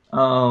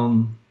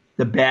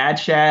 The bad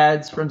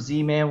shads from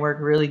Z-Man work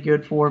really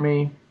good for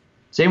me.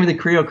 Same with the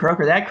Creo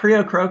Croaker. That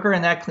Creo Croaker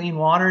and that clean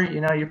water,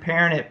 you're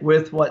pairing it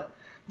with what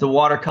the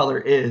watercolor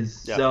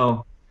is. Yeah.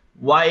 So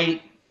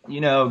white,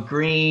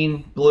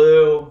 green,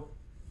 blue,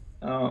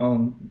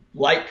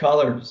 light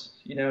colors,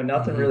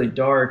 nothing really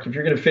dark. If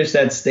you're going to fish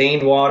that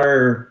stained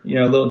water, or,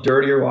 a little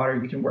dirtier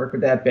water, you can work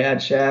with that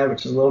bad shad,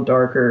 which is a little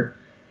darker.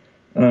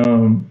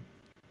 And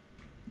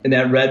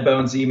that red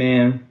bone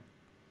Z-Man.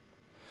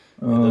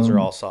 Those are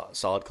all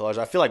solid colors.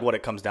 I feel like what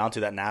it comes down to,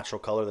 that natural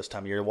color this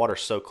time of year, the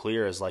water's so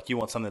clear, is like you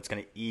want something that's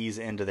going to ease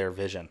into their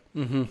vision.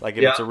 Like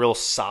if it's a real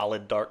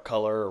solid dark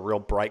color or real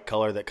bright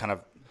color that kind of,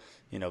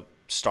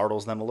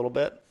 startles them a little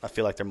bit, I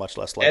feel like they're much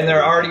less likely. And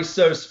they're already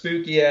so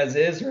spooky as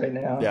is right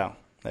now. Yeah,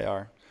 they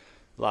are.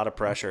 A lot of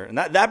pressure. And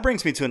that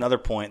brings me to another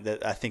point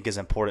that I think is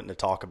important to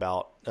talk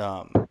about,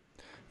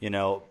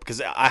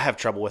 because I have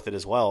trouble with it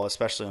as well,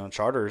 especially on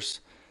charters.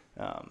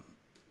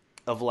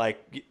 Of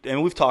like,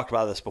 and we've talked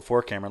about this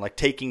before, Cameron, like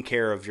taking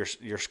care of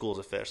your schools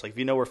of fish. Like if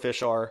you know where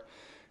fish are,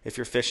 if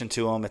you're fishing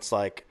to them, it's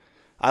like,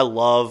 I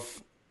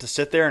love to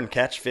sit there and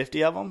catch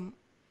 50 of them.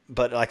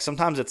 But like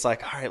sometimes it's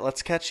like, all right,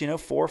 let's catch,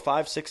 4,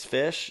 5, 6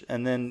 fish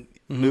and then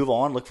move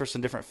on, look for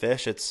some different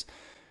fish. It's,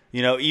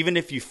 even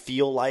if you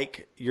feel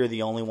like you're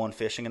the only one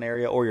fishing an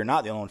area or you're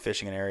not the only one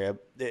fishing an area,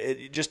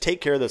 just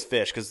take care of those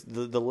fish, because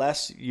the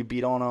less you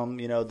beat on them,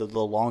 the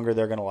longer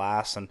they're going to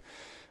last. And,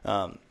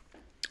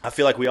 I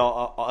feel like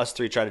us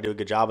three try to do a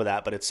good job of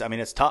that, but it's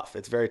tough.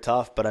 It's very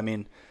tough. But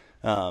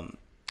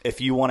if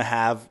you want to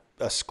have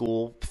a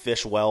school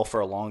fish well for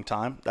a long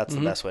time, that's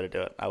the best way to do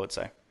it, I would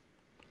say.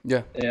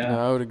 Yeah. Yeah. No,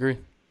 I would agree.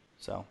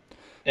 So,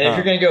 and if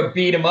you're going to go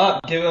beat them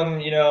up, give them,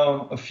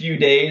 a few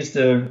days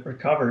to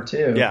recover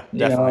too. Yeah,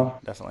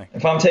 definitely.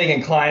 If I'm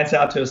taking clients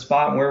out to a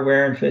spot and we're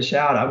wearing fish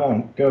out, I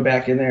won't go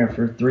back in there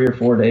for 3 or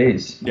 4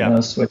 days. Yeah.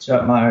 Switch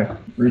up my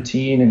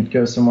routine and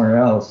go somewhere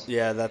else.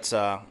 Yeah, that's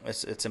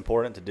it's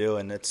important to do,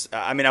 and it's.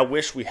 I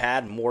wish we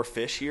had more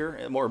fish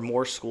here,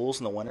 more schools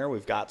in the winter.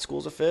 We've got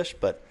schools of fish,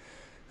 but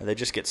they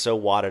just get so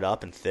wadded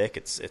up and thick.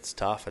 It's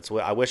tough.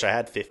 I wish I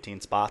had 15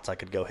 spots I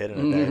could go hit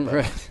in a day, but,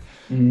 Right.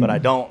 But I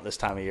don't this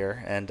time of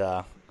year. And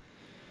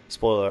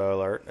spoiler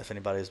alert, if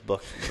anybody's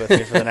booked with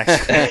me for the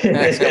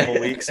next couple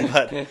of weeks,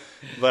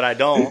 but I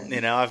don't.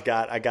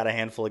 I got a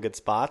handful of good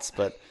spots,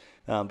 but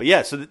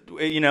yeah. So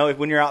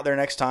when you're out there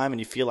next time and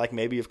you feel like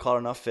maybe you've caught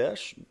enough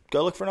fish,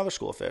 go look for another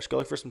school of fish. Go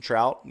look for some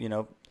trout.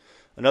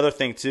 Another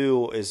thing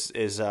too is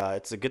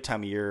it's a good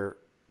time of year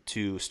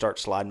to start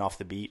sliding off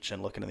the beach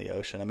and looking in the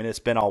ocean. It's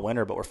been all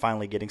winter, but we're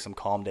finally getting some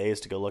calm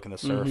days to go look in the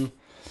surf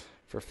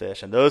for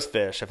fish. And those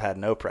fish have had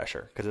no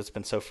pressure because it's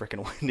been so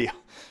freaking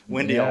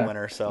windy all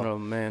winter. So, oh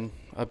man,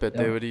 I bet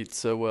they would eat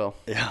so well.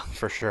 Yeah,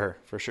 for sure.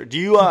 Do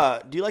you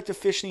like to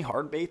fish any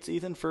hard baits,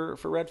 Ethan, for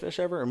redfish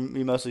ever, or are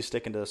you mostly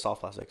sticking to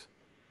soft plastics?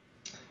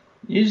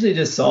 Usually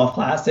just soft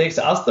plastics.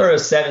 I'll throw a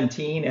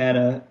 17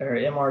 or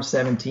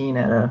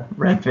MR17 at a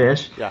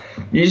redfish. Yeah.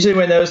 Usually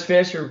when those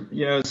fish are,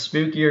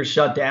 spooky or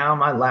shut down,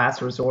 my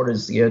last resort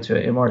is to go to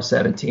an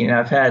MR17.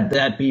 I've had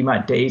that be my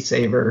day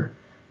saver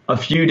a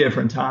few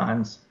different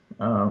times.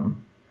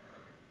 And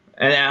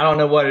I don't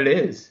know what it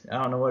is.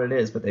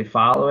 But they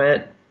follow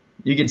it.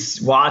 You can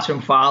watch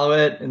them follow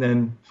it and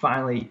then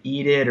finally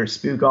eat it or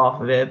spook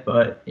off of it.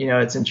 But,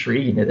 it's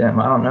intriguing to them.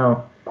 I don't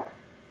know.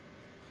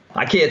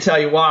 I can't tell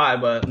you why,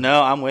 but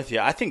no, I'm with you.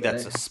 I think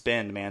that's a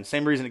spin, man.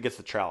 Same reason it gets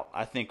the trout.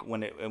 I think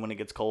when it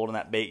gets cold in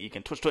that bait, you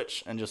can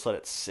twitch and just let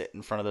it sit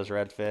in front of those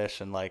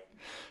redfish and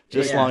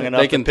long enough.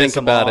 They can think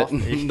about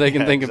it. They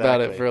can think exactly.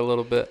 about it for a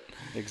little bit.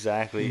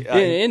 Exactly.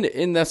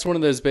 And that's one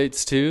of those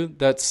baits too.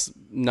 That's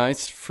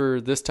nice for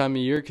this time of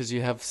year because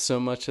you have so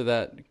much of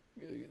that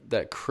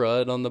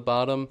crud on the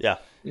bottom. Yeah.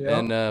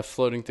 And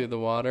floating through the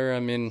water.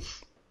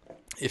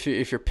 If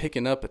you're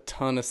picking up a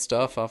ton of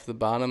stuff off the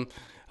bottom,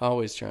 I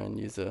always try and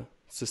use a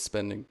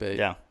suspending bait.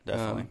 Yeah,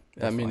 definitely.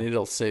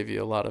 It'll save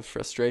you a lot of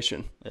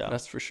frustration. Yeah,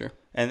 that's for sure.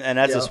 And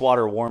as this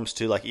water warms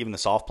too, like even the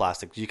soft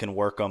plastics, you can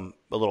work them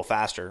a little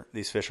faster.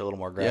 These fish are a little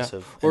more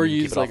aggressive. Yeah. Or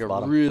use like a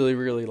really,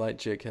 really light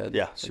jig head.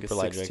 Yeah, like super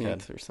light jig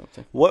head or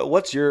something.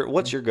 What's your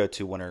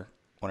go-to winter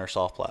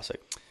soft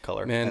plastic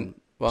color? Man,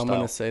 I'm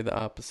going to say the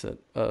opposite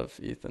of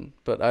Ethan,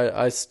 but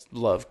I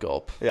love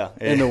gulp. Yeah.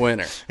 In the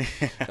winter,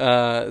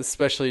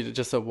 especially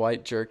just a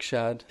white jerk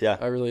shad. Yeah,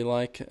 I really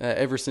like.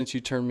 Ever since you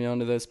turned me on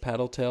to those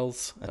paddle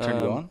tails, I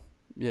turned you on.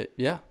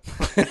 Yeah.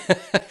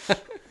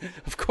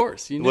 Of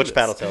course. Which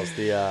paddle tails?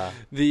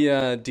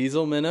 The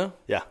diesel minnow.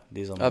 Yeah,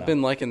 diesel minnow. I've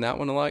been liking that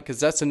one a lot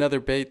because that's another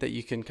bait that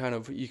you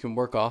can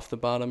work off the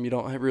bottom. You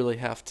don't really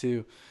have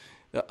to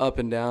up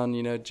and down,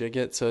 jig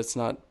it, so it's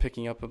not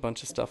picking up a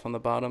bunch of stuff on the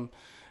bottom.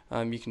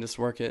 You can just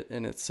work it,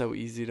 and it's so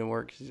easy to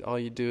work. All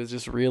you do is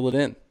just reel it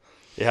in.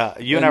 Yeah,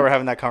 and I were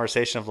having that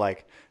conversation of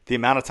like the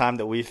amount of time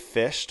that we've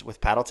fished with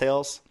paddle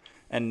tails,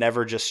 and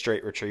never just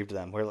straight retrieved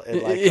them. We're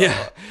like,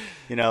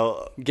 you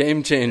know,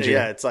 game changer.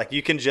 Yeah, it's like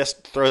you can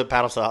just throw the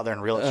paddle tail out there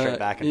and reel it straight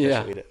back and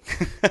fish will eat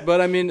it.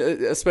 But I mean,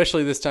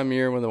 especially this time of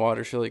year when the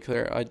water's really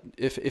clear,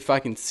 if I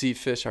can see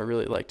fish, I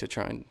really like to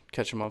try and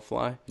catch them on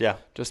fly. Yeah.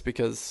 Just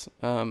because,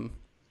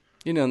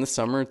 you know, in the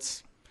summer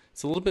it's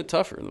a little bit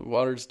tougher. The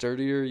water's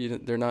dirtier.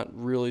 They're not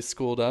really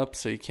schooled up,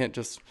 so you can't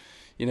just,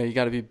 you know, you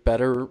got to be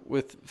better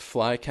with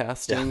fly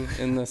casting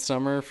in the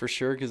summer for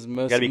sure, because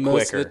most of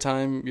the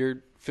time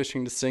you're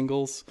fishing to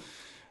singles.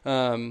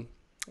 And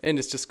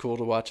it's just cool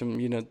to watch them,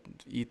 you know,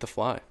 eat the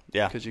fly.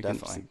 Yeah, because you can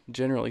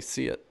generally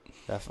see it.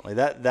 Definitely.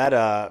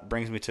 That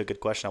brings me to a good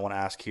question I want to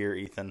ask here,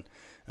 Ethan.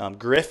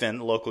 Griffin,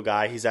 local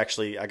guy, I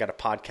got a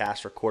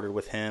podcast recorded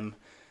with him,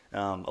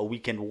 a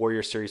Weekend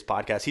Warrior Series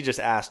podcast. He just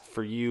asked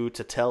for you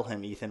to tell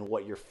him, Ethan,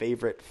 what your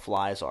favorite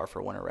flies are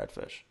for winter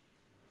redfish.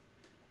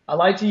 I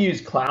like to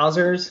use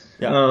Clousers.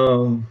 Yeah.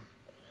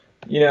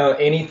 You know,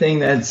 anything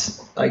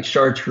that's like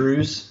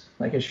chartreuse,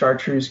 like a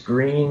chartreuse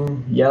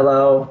green,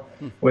 yellow,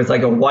 with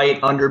like a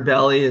white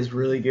underbelly is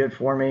really good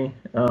for me.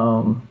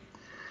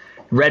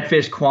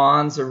 Redfish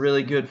Quans are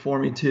really good for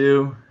me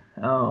too.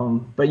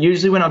 But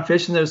usually when I'm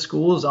fishing those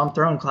schools, I'm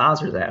throwing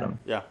Clousers at them.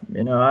 Yeah.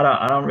 You know,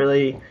 I don't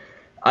really,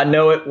 I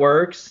know it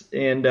works,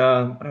 and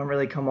I don't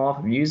really come off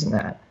of using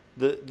that.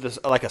 The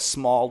like a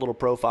small little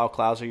profile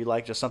Clouser you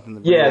like, just something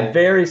that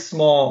very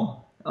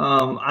small.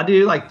 I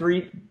do like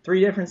three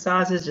different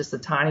sizes, just a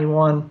tiny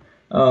one,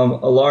 a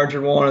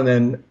larger one, and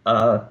then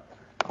I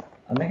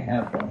may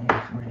have one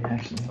here for you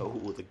actually.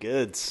 Oh, the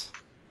goods.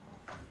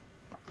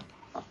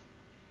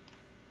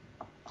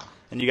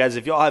 And you guys,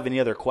 if y'all have any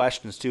other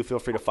questions too, feel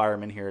free to fire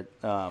them in here,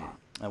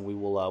 and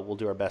we'll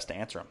do our best to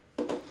answer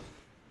them.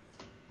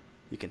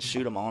 You can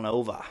shoot them on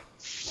over.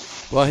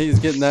 While he's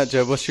getting that,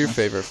 Joe, what's your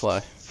favorite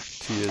fly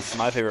to use?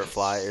 My favorite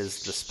fly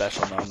is the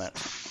Special Moment.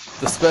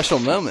 The Special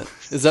Moment?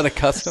 Is that a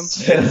custom?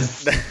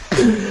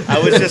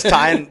 I was just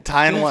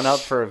tying one up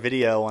for a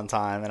video one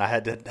time, and I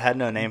had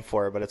no name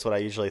for it, but it's what I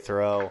usually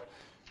throw.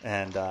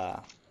 And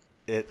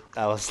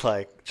I was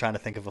like trying to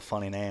think of a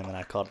funny name, and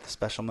I called it the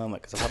Special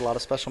Moment because I've had a lot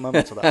of special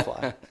moments with that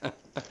fly.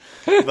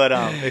 But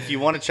if you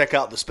want to check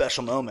out the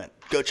Special Moment,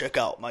 go check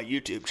out my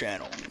YouTube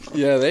channel.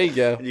 Yeah, there you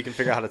go. And you can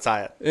figure out how to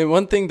tie it. And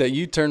one thing that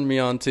you turned me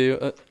on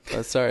to,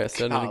 sorry, I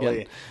said it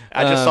again.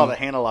 I just saw that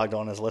Hannah logged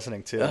on is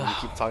listening too. And you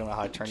keep talking about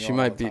how I turn you on. She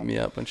might beat me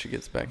up when she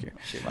gets back here.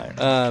 She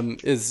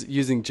might. Is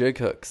using jig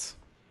hooks.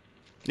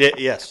 Yeah,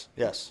 yes.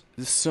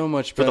 It's so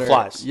much better. For the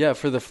flies. Yeah,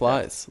 for the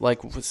flies. Yeah.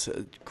 Like,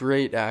 with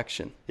great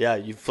action. Yeah,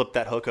 you flip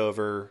that hook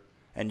over,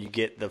 and you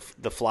get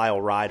the fly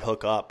will ride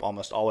hook up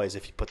almost always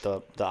if you put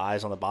the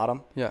eyes on the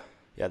bottom. Yeah.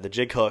 Yeah, the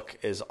jig hook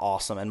is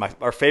awesome. And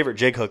our favorite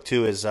jig hook,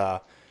 too, is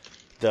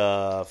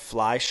the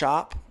Fly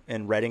Shop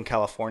in Redding,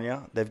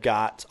 California. They've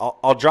got –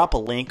 I'll drop a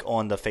link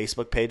on the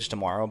Facebook page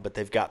tomorrow, but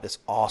they've got this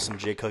awesome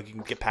jig hook. You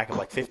can get a pack of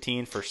like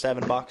 15 for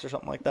 $7 or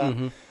something like that.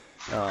 Mm-hmm.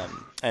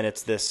 And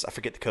it's this, I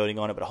forget the coating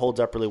on it, but it holds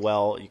up really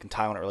well. You can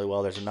tie on it really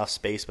well. There's enough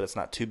space, but it's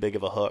not too big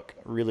of a hook.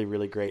 Really,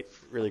 really great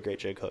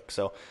jig hook.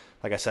 So,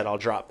 like I said, I'll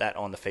drop that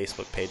on the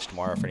Facebook page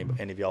tomorrow for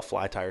any of y'all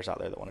fly tires out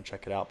there that want to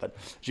check it out. But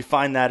did you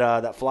find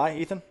that fly,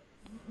 Ethan?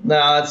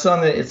 No, it's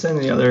in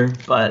the other,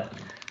 but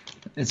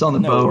it's on the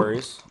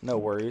boat. No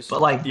worries.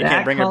 But like you that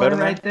can't bring your color boat in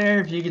right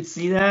there, if you could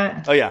see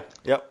that. Oh yeah,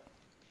 yep.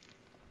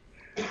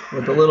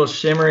 With the little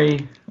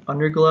shimmery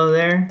underglow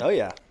there. Oh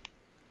yeah.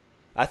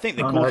 I think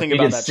the cool thing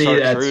about that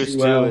chartreuse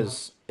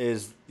too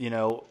is you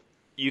know,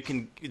 you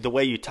can, the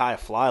way you tie a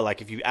fly,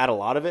 like if you add a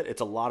lot of it,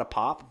 it's a lot of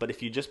pop, but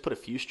if you just put a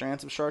few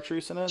strands of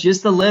chartreuse in it,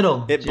 just a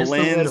little, it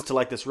blends to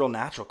like this real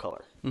natural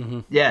color. Mm-hmm.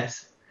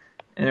 Yes,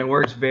 and it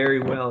works very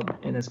well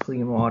in this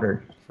clean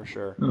water. For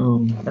sure.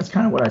 That's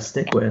kind of what I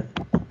stick with.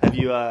 Have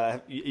you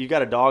you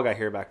got a dog I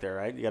hear back there,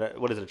 right? You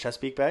got what is it, a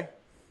Chesapeake Bay?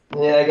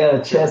 Yeah, I got a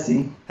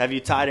Chessie. Have you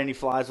tied any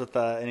flies with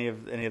any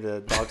of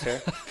the dog's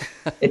hair?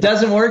 It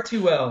doesn't work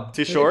too well.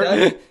 Too short?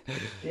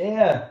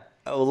 Yeah.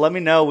 Well, let me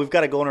know. We've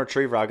got a golden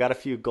retriever. I got a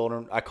few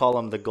I call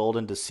them the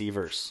golden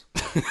deceivers.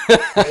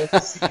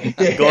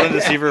 Golden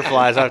deceiver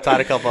flies. I've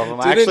tied a couple of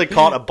them. I actually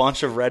caught a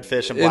bunch of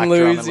redfish and black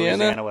drum in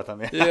Louisiana with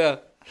them. Yeah.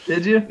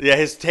 Did you? Yeah,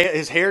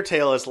 his hair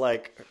tail is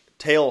like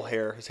tail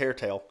hair.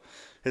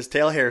 His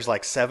tail hair is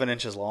like 7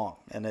 inches long,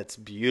 and it's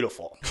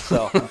beautiful.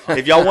 So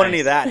if y'all want any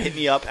of that, hit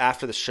me up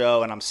after the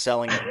show, and I'm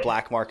selling it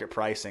black market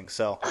pricing.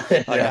 So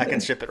I can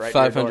ship it right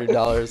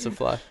 $500 a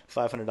fly.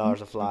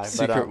 $500 a fly.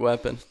 Secret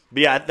weapon.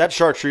 But yeah, that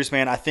chartreuse,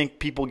 man, I think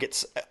people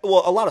a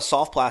lot of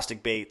soft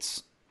plastic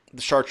baits,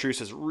 the chartreuse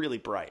is really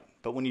bright.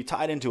 But when you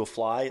tie it into a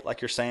fly,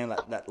 like you're saying,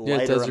 that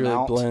lighter it does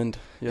amount, really blend.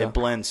 Yeah. It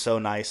blends so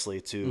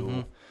nicely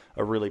to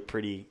a really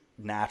pretty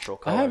natural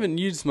color. I haven't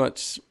used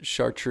much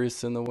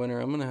chartreuse in the winter.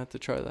 I'm gonna have to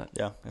try that.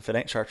 Yeah, if it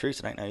ain't chartreuse,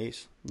 it ain't no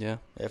use. Yeah,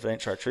 if it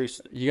ain't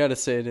chartreuse, you got to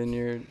say it in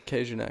your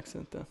Cajun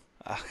accent though.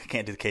 I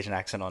can't do the Cajun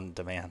accent on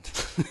demand.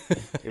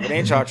 If it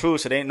ain't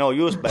chartreuse, it ain't no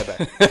use, baby.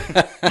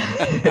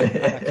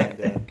 I can't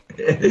do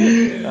it.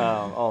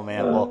 Oh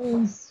man,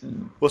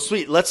 well,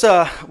 sweet. Let's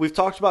we've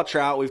talked about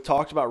trout, we've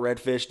talked about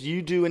redfish. Do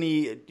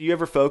you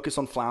ever focus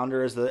on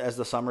flounder as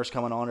the summer's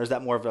coming on, or is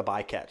that more of a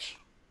bycatch?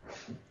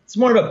 It's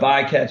more of a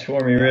bycatch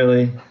for me,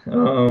 really.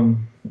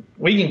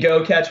 We can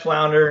go catch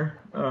flounder.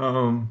 I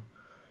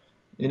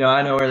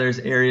know where there's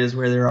areas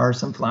where there are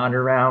some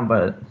flounder around,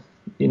 but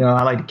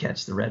I like to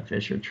catch the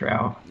redfish or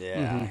trout.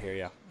 Yeah, I hear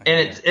you. And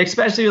it's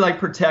especially like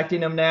protecting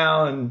them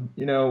now, and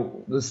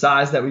the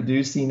size that we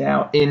do see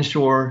now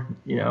inshore,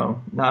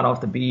 not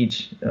off the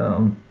beach,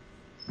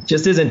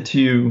 just isn't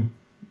too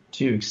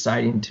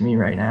exciting to me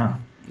right now.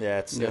 Yeah,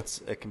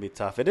 it can be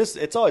tough.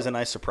 It's always a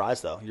nice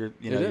surprise though. You're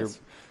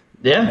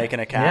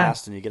making a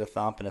cast and you get a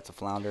thump and it's a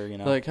flounder.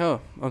 Like,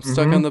 oh, I'm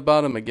stuck on the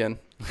bottom again.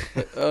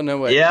 Oh no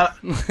way. Yeah,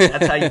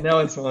 that's how you know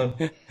it's one.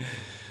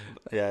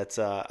 Yeah, it's.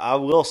 I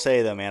will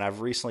say though, man,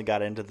 I've recently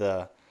got into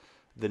the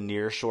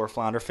near shore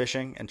flounder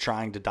fishing and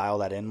trying to dial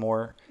that in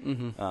more.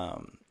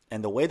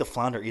 And the way the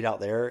flounder eat out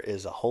there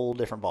is a whole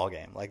different ball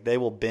game. Like they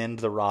will bend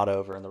the rod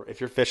over, and if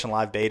you're fishing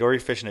live bait or you're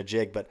fishing a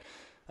jig. But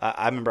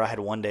I remember I had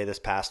one day this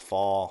past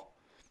fall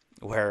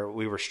where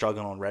we were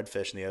struggling on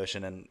redfish in the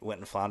ocean and went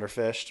and flounder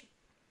fished,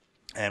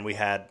 and we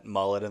had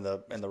mullet in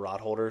the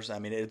rod holders. I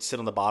mean, it'd sit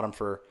on the bottom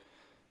for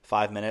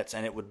 5 minutes,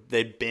 and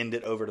they'd bend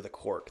it over to the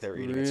cork. They were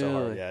eating it so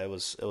hard. Yeah, it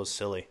was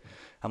silly.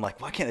 I'm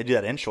like, why can't they do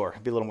that inshore?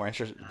 It'd be a little more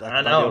interesting. I know,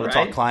 I'd be able to right?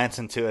 talk clients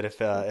into it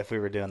if we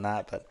were doing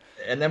that. But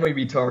and then we'd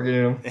be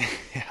targeting them.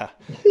 yeah.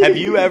 Have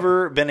you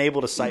ever been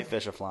able to sight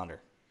fish a flounder?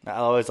 I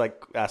always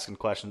like asking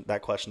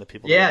that question to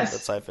people that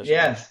sight fish.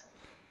 Yes.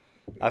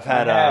 I've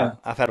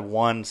had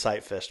one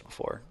sight fished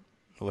before,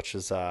 which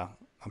is I'm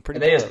pretty.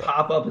 And they just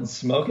pop up and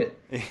smoke it.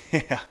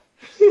 Yeah,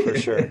 for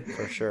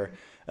sure.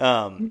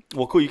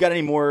 Well, cool. You got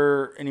any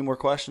more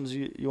questions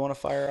you want to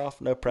fire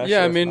off? No pressure.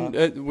 Yeah, I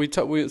mean, we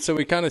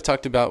kind of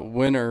talked about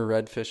winter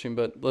red fishing,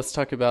 but let's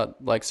talk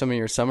about like some of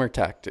your summer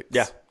tactics.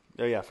 Yeah.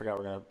 Oh yeah, I forgot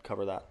we're gonna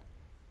cover that.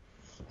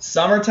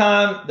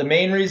 Summertime, the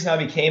main reason I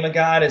became a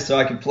guide is so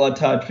I could flood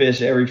tide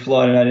fish every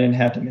flood and I didn't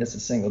have to miss a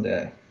single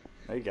day.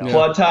 There you go.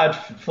 Yeah.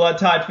 Flood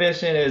tide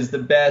fishing is the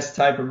best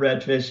type of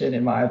red fishing,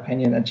 in my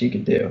opinion, that you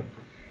could do.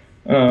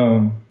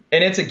 And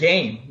it's a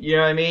game. You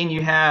know what I mean?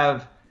 You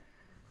have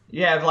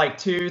like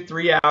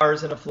 2-3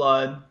 hours in a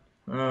flood.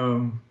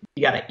 You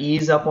got to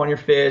ease up on your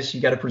fish. You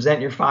got to present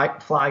your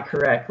fly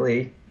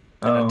correctly.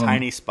 A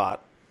tiny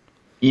spot.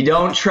 You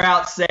don't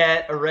trout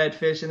set a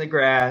redfish in the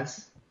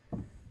grass,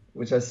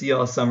 which I see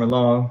all summer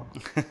long.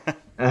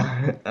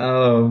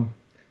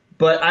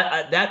 But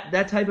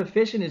that type of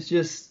fishing is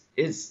just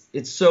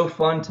it's so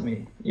fun to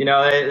me.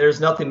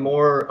 There's nothing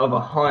more of a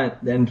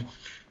hunt than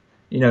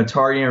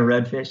targeting a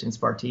redfish in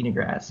Spartina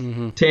grass,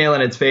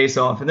 tailing its face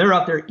off, and they're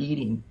up there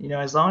eating.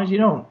 As long as you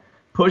don't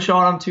push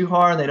on them too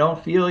hard, they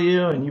don't feel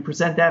you, and you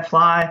present that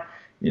fly.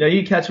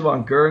 You catch them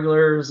on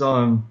gurglers,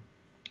 on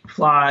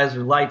flies,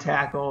 or light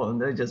tackle,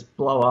 and they just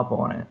blow up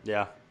on it.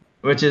 Yeah,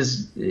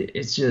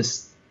 it's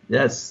just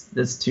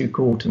that's too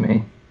cool to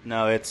me.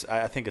 No,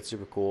 I think it's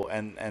super cool,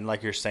 and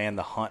like you're saying,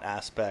 the hunt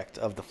aspect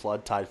of the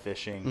flood tide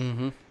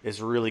fishing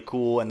is really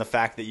cool, and the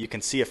fact that you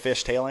can see a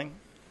fish tailing.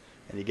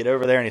 And you get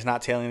over there and he's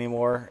not tailing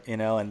anymore,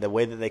 and the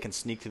way that they can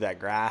sneak through that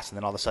grass and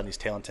then all of a sudden he's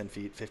tailing 10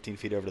 feet, 15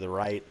 feet over to the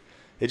right.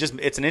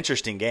 It's an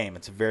interesting game.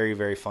 It's a very,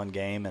 very fun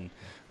game. And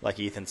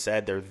like Ethan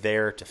said, they're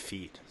there to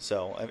feed.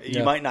 So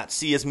you might not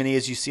see as many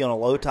as you see on a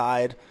low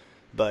tide,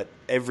 but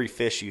every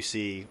fish you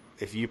see,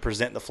 if you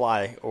present the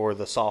fly or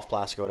the soft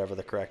plastic or whatever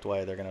the correct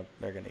way, they're going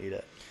to eat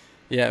it.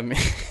 Yeah. I mean,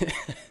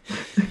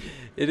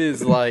 it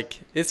is like,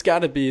 it's got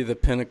to be the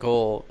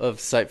pinnacle of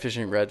sight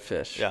fishing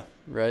redfish. Yeah.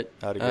 Right.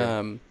 I'd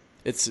agree.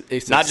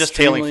 It's not just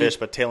tailing fish,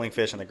 but tailing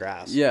fish in the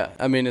grass. Yeah,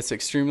 I mean, it's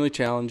extremely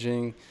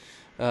challenging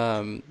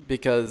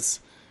because,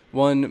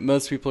 one,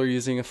 most people are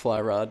using a fly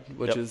rod,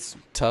 which is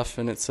tough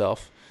in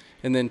itself.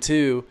 And then,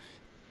 two,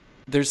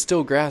 there's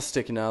still grass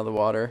sticking out of the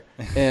water.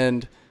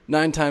 And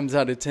 9 times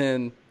out of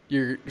 10,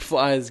 your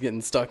fly is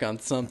getting stuck on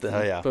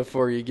something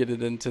before you get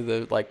it into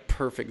the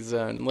perfect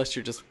zone. Unless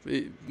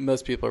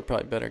most people are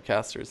probably better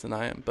casters than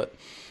I am. But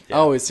I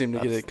always seem to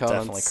get it caught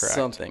on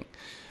something.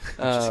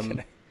 Just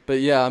kidding. But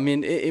yeah, I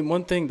mean,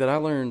 one thing that I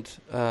learned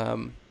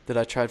that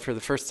I tried for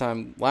the first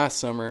time last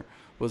summer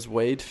was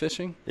wade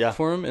fishing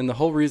for them. And the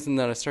whole reason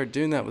that I started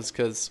doing that was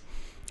because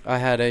I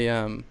had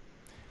it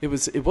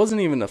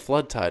wasn't even a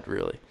flood tide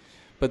really,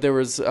 but there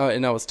was,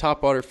 and I was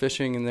topwater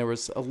fishing, and there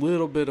was a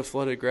little bit of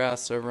flooded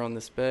grass over on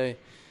this bay,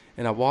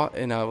 and I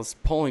was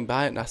pulling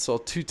by it, and I saw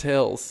 2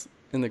 tails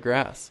in the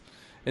grass,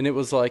 and it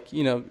was like,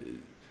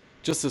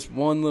 just this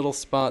one little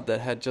spot that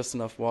had just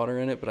enough water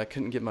in it, but I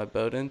couldn't get my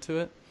boat into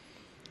it.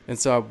 And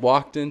so I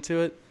walked into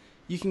it.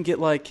 You can get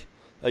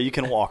you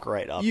can walk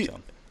right up to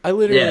them. I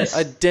literally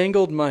I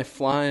dangled my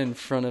fly in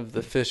front of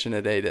the fish and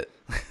it ate it.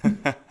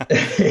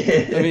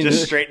 I mean,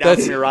 just straight down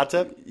from your rod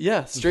tip?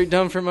 Yeah, straight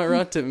down from my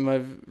rod tip. And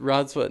my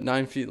rod's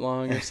 9 feet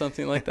long or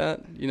something like that.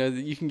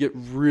 You can get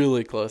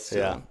really close to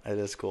them. Yeah, it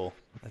is cool.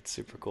 That's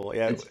super cool.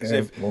 Yeah, It's so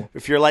very cool.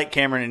 if you're like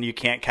Cameron and you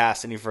can't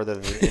cast any further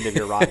than the end of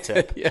your rod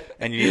tip, Yeah.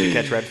 and you need to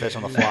catch redfish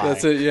on the fly,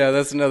 That's it. Yeah,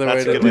 that's another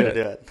That's way a to good way do to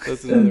it. do it.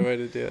 That's another way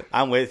to do it.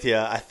 I'm with you.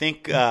 I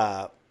think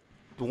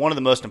one of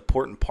the most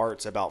important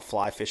parts about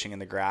fly fishing in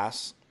the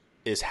grass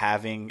is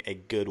having a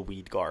good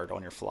weed guard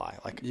on your fly.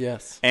 Like,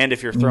 Yes. and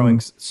if you're throwing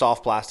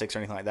soft plastics or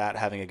anything like that,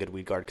 having a good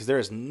weed guard, because there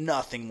is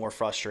nothing more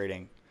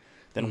frustrating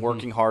than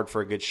working hard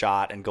for a good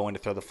shot and going to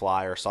throw the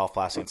fly or soft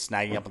plastic and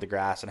snagging up on the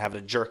grass and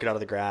having to jerk it out of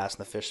the grass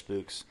and the fish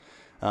spooks.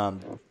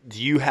 Do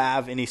you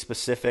have any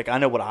specific? I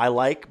know what I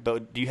like,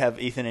 but do you have,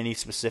 Ethan, any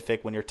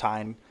specific when you're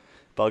tying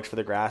bugs for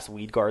the grass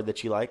weed guard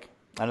that you like?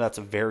 I know that's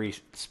a very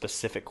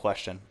specific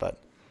question, but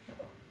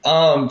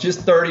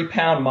Just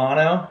 30-pound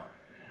mono.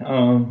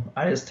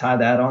 I just tie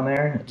that on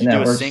there. do you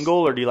do a single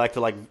or do you like to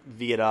like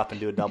V it up and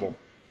do a double?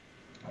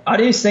 I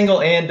do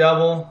single and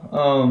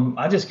double.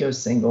 I just go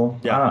single.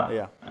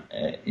 Yeah.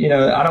 I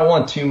don't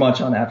want too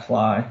much on that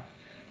fly.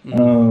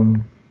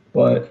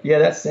 But yeah,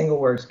 that single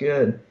works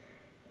good.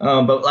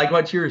 But like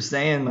what you were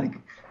saying, like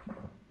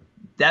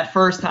that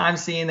first time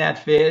seeing that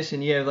fish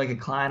and you have like a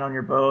client on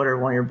your boat or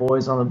one of your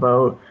boys on the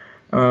boat,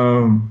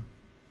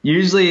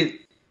 usually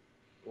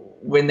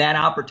when that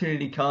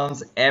opportunity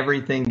comes,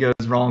 everything goes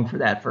wrong for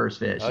that first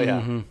fish. Oh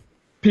yeah.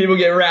 People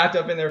get wrapped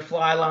up in their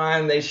fly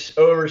line, they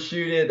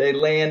overshoot it, they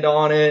land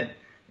on it.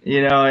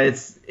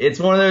 It's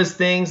one of those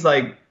things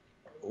like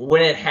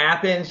when it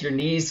happens, your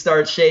knees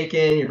start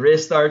shaking, your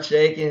wrists start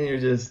shaking,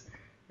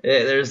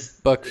 there's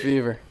Buck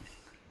fever.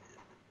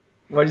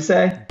 What'd you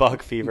say?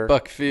 Bug fever.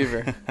 Buck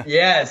fever.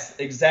 Yes,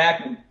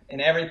 exactly.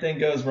 And everything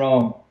goes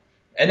wrong.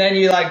 And then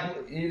you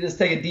just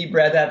take a deep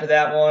breath after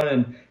that one.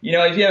 And,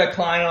 if you have a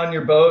client on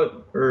your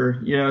boat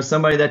or,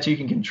 somebody that you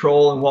can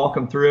control and walk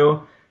them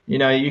through, you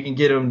can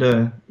get them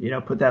to,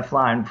 put that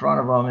fly in front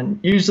of them. And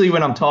usually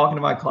when I'm talking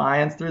to my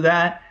clients through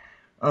that,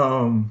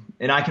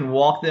 and I can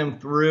walk them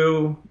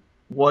through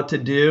what to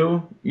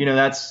do,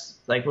 that's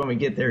like when we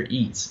get their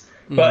eats.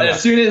 But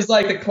as soon as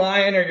like the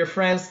client or your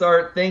friends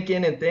start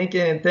thinking,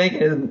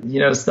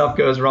 stuff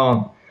goes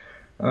wrong.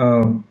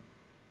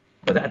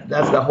 But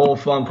that's the whole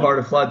fun part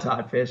of flood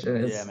tide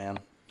fishing. Yeah, man.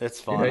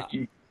 It's fun.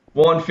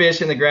 One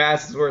fish in the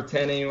grass is worth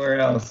 10 anywhere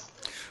else.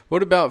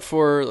 What about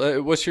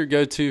what's your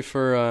go-to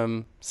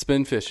for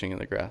spin fishing in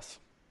the grass?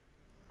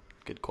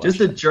 Good question.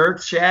 Just a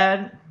jerk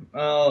shad.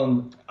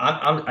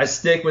 I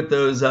stick with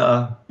those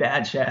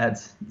bad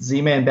shads,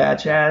 Z-Man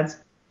bad shads,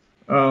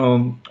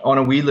 on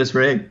a weedless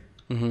rig,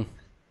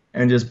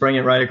 and just bring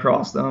it right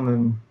across them,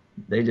 and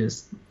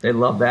they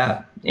love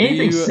that.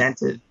 Anything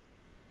scented.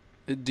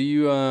 Do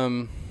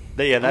you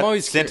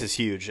that scent is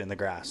huge in the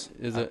grass.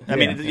 Is it? I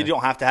mean, you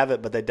don't have to have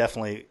it, but they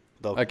definitely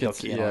I can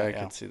see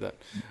that.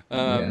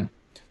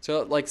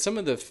 So like some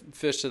of the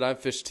fish that I've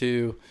fished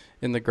to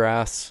in the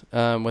grass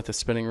with a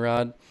spinning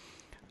rod,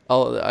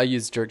 I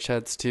use jerk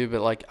shads too,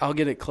 but like I'll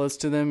get it close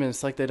to them and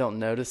it's like they don't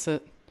notice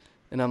it,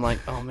 and I'm like,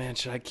 oh man,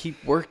 should I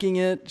keep working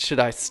it? Should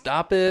I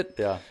stop it?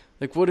 Yeah.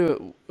 Like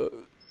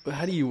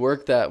how do you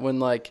work that when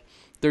like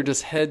they're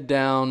just head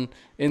down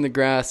in the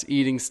grass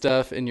eating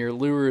stuff and your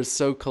lure is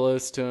so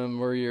close to them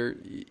where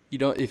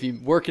if you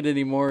work it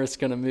anymore, it's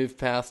going to move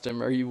past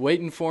them? Are you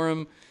waiting for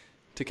them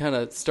to kind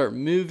of start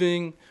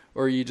moving,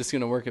 or are you just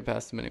going to work it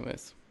past them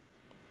anyways?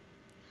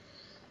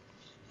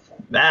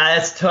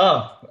 That's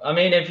tough. I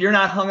mean, if you're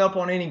not hung up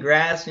on any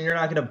grass and you're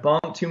not going to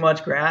bump too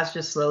much grass,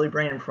 just slowly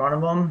bring it in front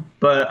of them.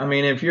 But I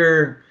mean, if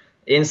you're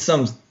in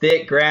some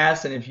thick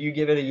grass and if you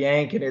give it a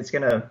yank and it's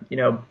going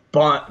to,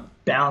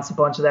 bounce a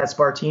bunch of that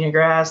Spartina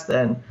grass,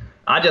 then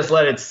I just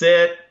let it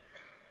sit,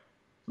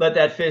 let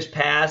that fish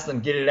pass, then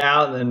get it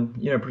out, and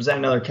then, present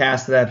another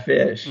cast to that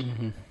fish.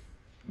 Yeah.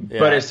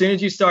 But as soon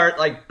as you start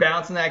like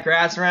bouncing that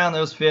grass around,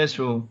 those fish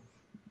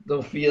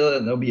they'll feel it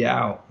and they'll be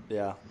out.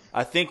 Yeah.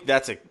 I think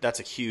that's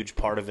a huge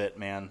part of it,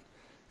 man.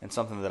 And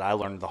something that I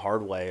learned the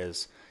hard way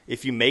is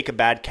if you make a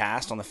bad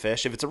cast on the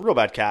fish, if it's a real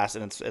bad cast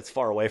and it's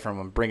far away from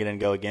them, bring it in and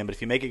go again. But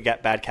if you make a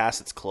bad cast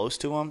that's close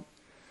to them,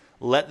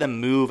 let them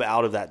move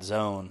out of that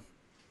zone,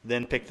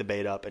 then pick the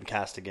bait up and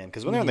cast again.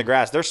 Because when they're in the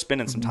grass, they're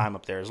spending some time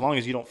up there. As long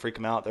as you don't freak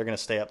them out, they're going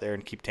to stay up there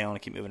and keep tailing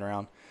and keep moving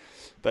around.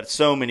 But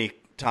so many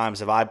times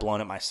have I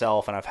blown it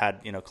myself, and I've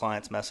had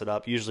clients mess it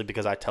up, usually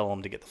because I tell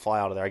them to get the fly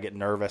out of there. I get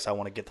nervous. I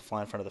want to get the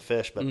fly in front of the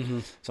fish. But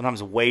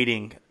sometimes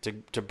waiting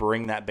to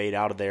bring that bait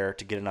out of there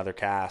to get another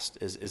cast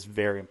is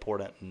very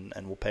important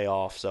and will pay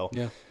off. So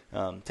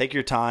take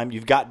your time.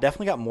 You've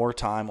definitely got more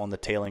time on the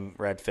tailing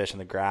redfish in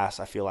the grass,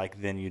 I feel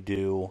like, than you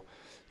do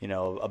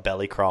a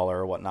belly crawler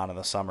or whatnot in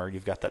the summer.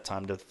 You've got that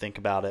time to think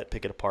about it,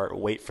 pick it apart,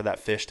 wait for that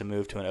fish to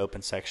move to an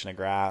open section of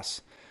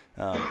grass,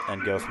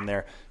 and go from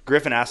there.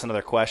 Griffin asked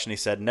another question. He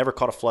said, never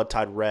caught a flood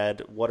tide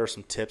red. What are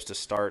some tips to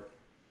start?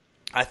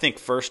 I think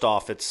first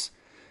off, it's,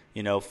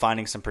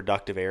 finding some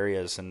productive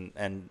areas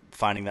and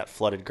finding that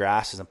flooded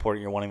grass is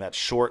important. You're wanting that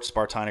short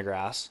Spartina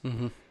grass,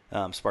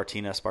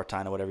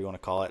 Spartina, whatever you want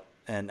to call it.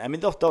 And I mean,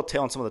 they'll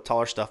tail on some of the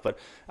taller stuff, but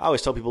I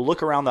always tell people,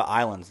 look around the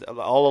islands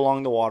all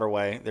along the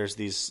waterway. There's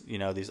these,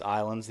 these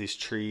islands, these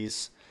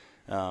trees,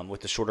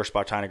 with the shorter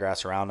Spartina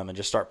grass around them, and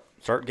just start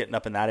start getting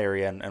up in that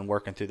area and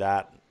working through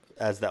that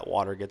as that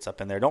water gets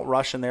up in there. Don't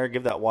rush in there.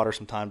 Give that water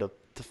some time to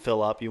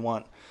fill up.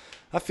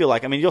 I feel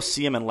like, I mean, you'll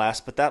see them in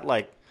less, but that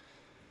like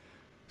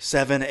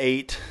 7,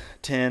 8,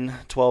 10,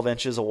 12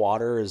 inches of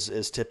water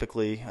is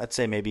typically, I'd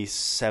say maybe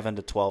 7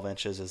 to 12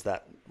 inches is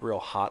that real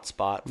hot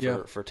spot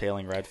for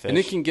tailing redfish. And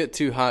it can get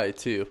too high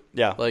too.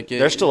 Yeah. Like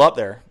they're still up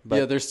there.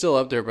 But they're still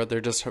up there, but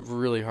they're just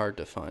really hard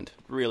to find.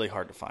 Really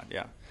hard to find,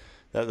 yeah.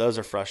 Those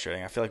are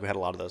frustrating. I feel like we had a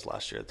lot of those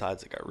last year. The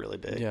tides that got really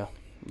big. Yeah,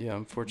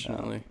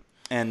 unfortunately.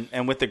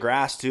 And with the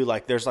grass too,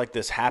 like there's like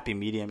this happy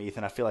medium,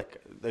 Ethan. I feel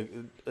like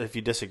if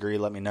you disagree,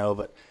 let me know.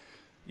 But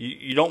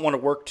you don't want to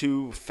work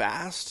too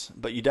fast,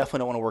 but you definitely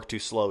don't want to work too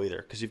slow either,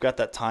 because you've got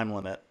that time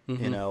limit,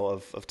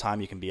 of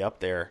time you can be up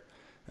there,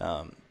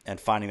 and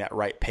finding that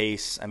right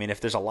pace. I mean, if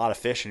there's a lot of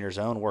fish in your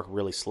zone, work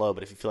really slow.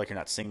 But if you feel like you're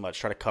not seeing much,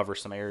 try to cover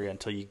some area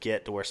until you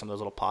get to where some of those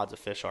little pods of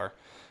fish are.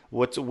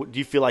 Do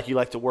you feel like you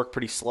like to work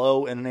pretty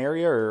slow in an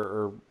area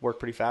or work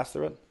pretty fast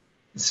through it?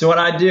 So what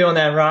I do on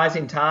that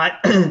rising tide,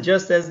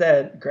 just as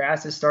that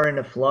grass is starting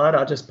to flood,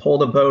 I'll just pull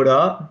the boat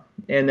up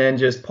and then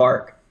just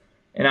park.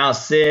 And I'll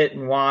sit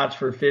and watch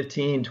for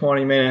 15,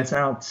 20 minutes. I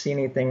don't see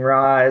anything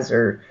rise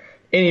or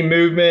any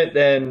movement,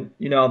 then,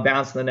 I'll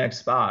bounce to the next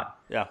spot.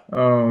 Yeah.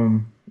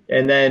 And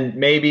then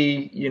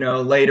maybe,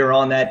 later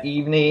on that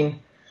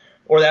evening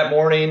or that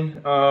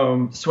morning,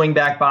 swing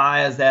back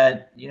by as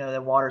that,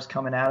 that water's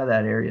coming out of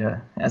that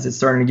area, as it's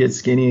starting to get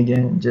skinny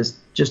again.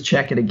 Just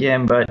check it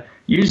again. But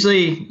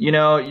usually,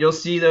 you'll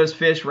see those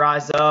fish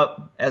rise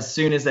up as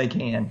soon as they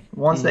can.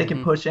 Once they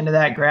can push into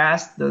that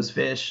grass, those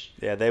fish.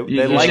 Yeah, they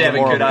like it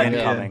more of an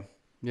incoming.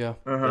 Yeah.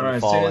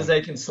 As soon as they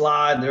can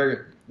slide,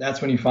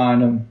 that's when you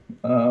find them.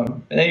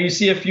 And then you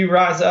see a few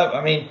rise up.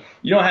 I mean,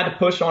 you don't have to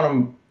push on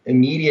them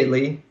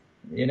immediately.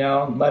 Let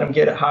them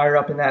get it higher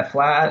up in that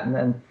flat, and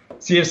then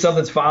see if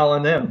something's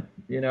following them.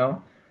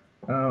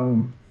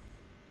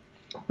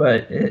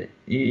 But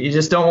you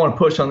just don't want to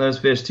push on those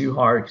fish too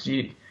hard, because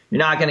you're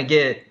not going to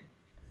get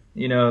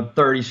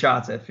 30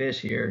 shots at fish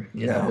here.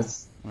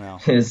 It's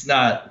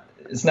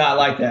not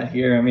like that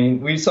here. I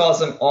mean, we saw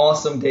some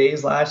awesome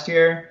days last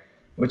year,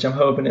 which I'm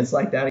hoping it's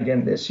like that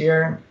again this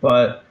year.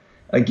 But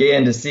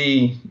again, to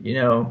see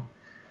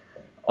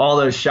all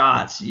those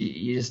shots,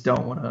 you just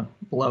don't want to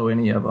blow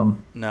any of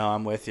them. No,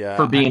 I'm with you.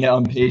 For being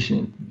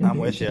impatient. I'm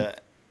with you.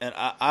 And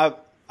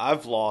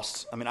I've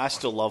lost. I mean, I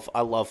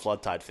love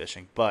flood tide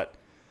fishing, but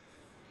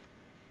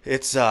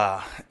it's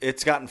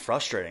gotten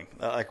frustrating.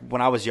 Like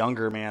when I was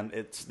younger, man,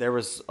 there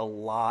was a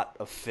lot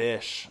of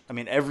fish. I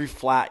mean, every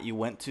flat you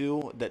went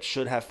to that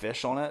should have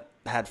fish on it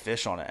had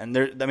fish on it, and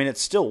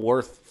it's still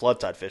worth flood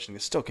tide fishing.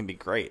 It still can be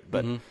great,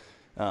 but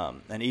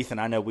and Ethan,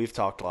 I know we've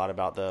talked a lot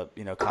about the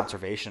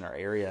conservation in our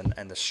area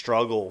and the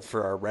struggle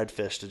for our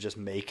redfish to just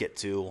make it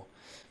to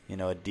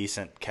a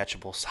decent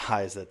catchable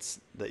size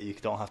that you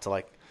don't have to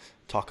like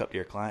talk up to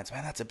your clients,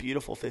 man, that's a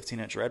beautiful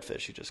 15-inch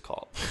redfish you just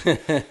caught.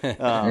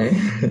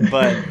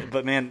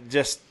 But man,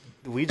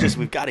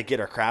 we've got to get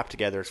our crap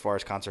together as far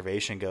as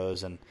conservation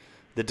goes, and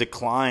the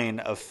decline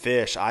of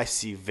fish I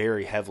see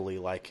very heavily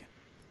like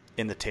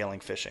in the tailing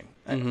fishing.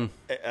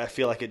 I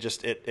feel like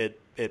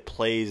it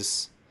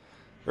plays,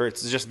 or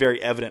it's just very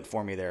evident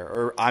for me there,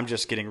 or I'm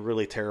just getting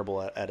really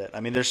terrible at it. I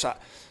mean,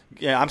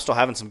 I'm still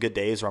having some good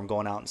days where I'm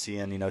going out and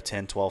seeing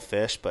 10, 12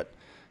 fish, but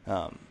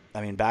I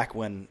mean, back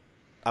when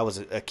I was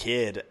a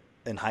kid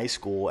in high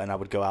school and I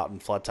would go out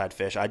and flood tide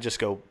fish, I'd just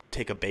go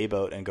take a bay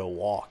boat and go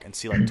walk and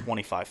see like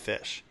 25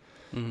 fish.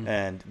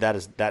 And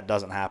that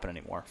doesn't happen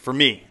anymore for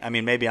me. I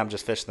mean, maybe I'm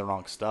just fishing the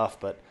wrong stuff,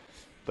 but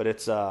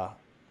it's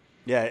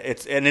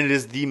it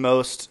is the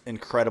most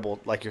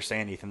incredible, like you're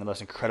saying, Ethan, the most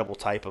incredible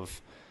type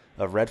of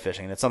red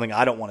fishing. And it's something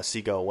I don't want to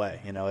see go away.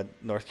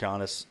 North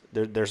Carolina,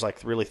 there's like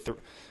really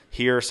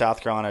here,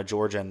 South Carolina,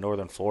 Georgia, and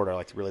northern Florida are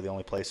like really the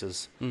only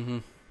places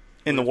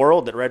in the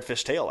world that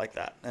redfish tail like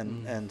that,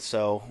 and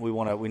so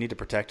we need to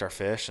protect our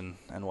fish and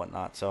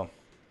whatnot. So,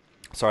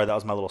 sorry, that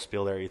was my little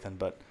spiel there, Ethan,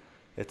 but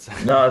it's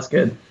no, it's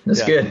good.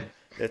 It's good.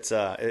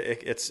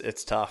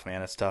 It's tough,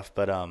 man. It's tough,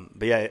 but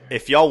yeah,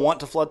 if y'all want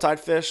to flood tide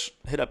fish,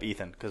 hit up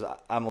Ethan, because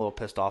I'm a little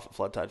pissed off at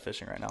flood tide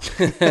fishing right now.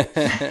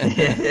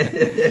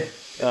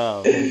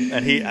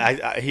 And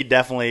he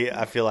definitely,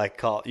 I feel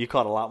like you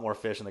caught a lot more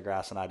fish in the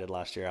grass than I did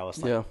last year. I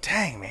was like,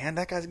 dang, man,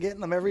 that guy's getting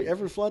them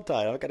every flood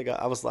tide. I gotta go.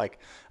 I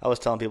was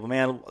telling people,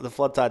 man, the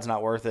flood tide's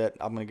not worth it.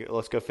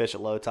 Let's go fish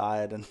at low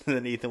tide. And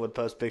then Ethan would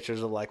post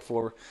pictures of like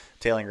 4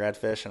 tailing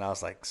redfish, and I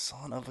was like,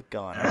 son of a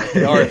gun,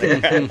 they are in the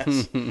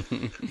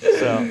grass.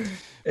 So.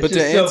 It's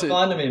just so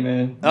fun to me,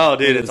 man. Oh,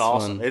 dude, it's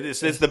awesome. It's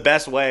the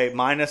best way,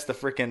 minus the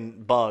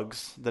freaking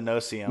bugs, the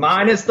no-see-ums.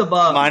 Minus the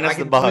bugs.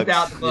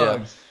 Without the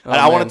bugs. Yeah.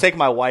 And I want to take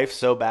my wife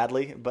so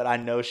badly, but I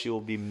know she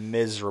will be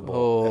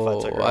miserable if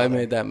I took her out I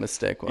made that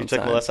mistake one time.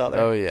 You took Melissa out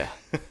there? Oh, yeah.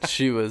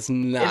 She was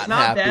not happy. It's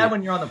not bad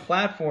when you're on the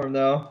platform,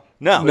 though.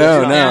 No.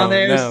 Down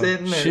there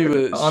sitting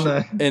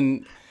there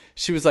and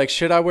she was like,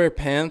 should I wear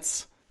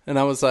pants? And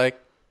I was like,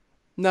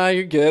 No,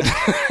 you're good.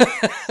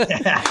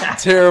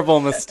 Terrible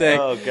mistake.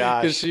 Oh,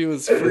 gosh. Because she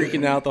was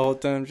freaking out the whole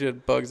time. She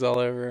had bugs all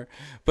over her.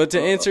 But to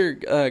answer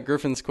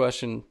Griffin's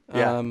question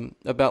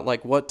about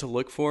like what to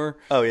look for.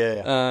 Oh,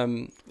 yeah.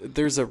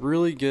 There's a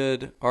really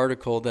good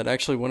article that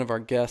actually one of our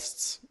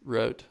guests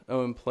wrote,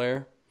 Owen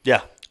Player.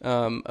 Yeah.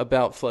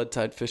 About flood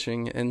tide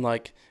fishing and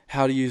like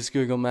how to use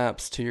Google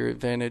Maps to your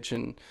advantage.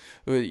 And,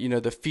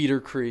 the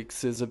feeder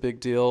creeks is a big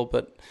deal.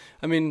 But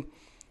I mean,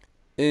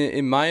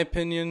 in my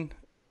opinion,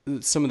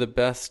 some of the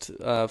best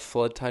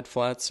flood tide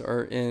flats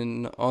are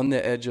on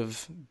the edge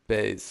of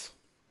bays.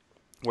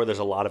 Where there's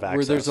a lot of access.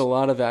 Where there's a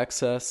lot of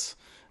access,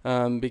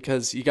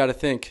 because you got to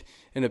think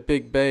in a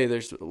big bay,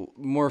 there's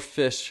more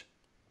fish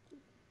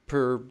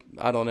per,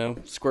 I don't know,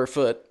 square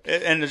foot.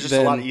 And it's just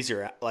a lot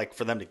easier, like,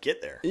 for them to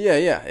get there.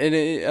 Yeah.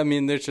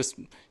 And there's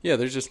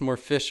just more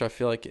fish, I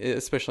feel like,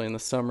 especially in the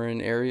summer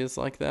in areas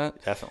like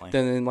that. Definitely.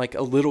 Than in like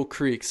a little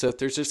creek. So if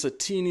there's just a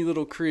teeny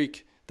little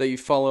creek that you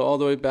follow all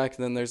the way back,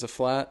 and then there's a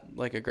flat,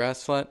 like a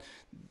grass flat.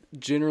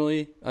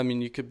 Generally, I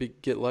mean, you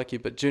could get lucky,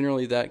 but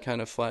generally that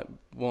kind of flat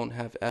won't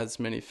have as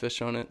many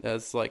fish on it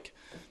as like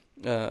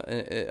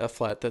a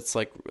flat that's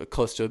like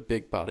close to a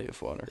big body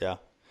of water. Yeah.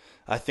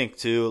 I think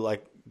too,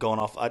 like going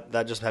off,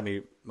 that just had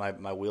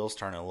my wheels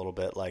turning a little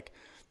bit. Like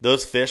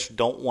those fish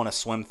don't want to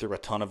swim through a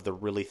ton of the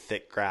really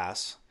thick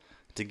grass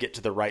to get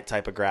to the right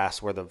type of grass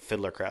where the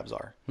fiddler crabs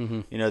are.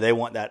 Mm-hmm. They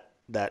want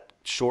that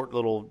short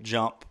little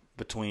jump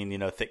between,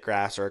 thick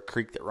grass or a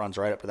creek that runs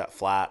right up to that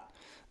flat.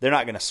 They're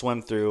not going to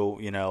swim through,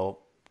 a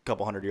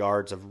couple hundred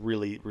yards of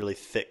really, really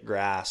thick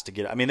grass to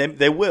get. I mean,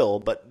 they will,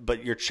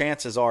 but your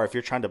chances are, if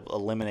you're trying to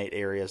eliminate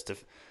areas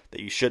that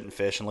you shouldn't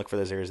fish and look for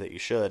those areas that you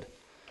should,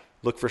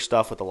 look for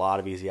stuff with a lot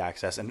of easy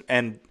access.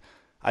 And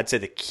I'd say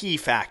the key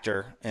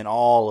factor in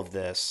all of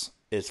this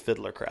is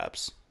fiddler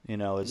crabs.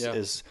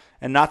 Is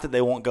and not that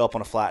they won't go up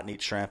on a flat and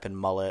eat shrimp and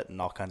mullet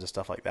and all kinds of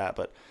stuff like that,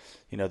 but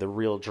the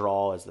real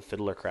draw is the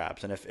fiddler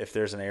crabs. And if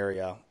there's an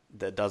area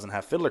that doesn't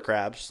have fiddler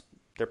crabs,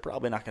 they're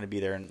probably not going to be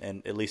there,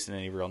 in at least in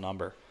any real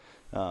number.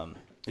 Do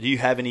you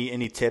have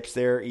any tips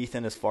there,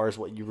 Ethan, as far as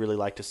what you really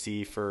like to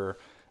see for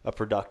a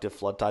productive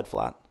flood tide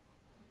flat?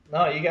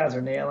 No, you guys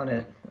are nailing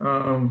it.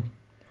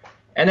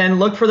 And then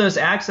look for those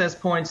access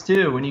points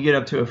too when you get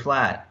up to a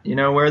flat.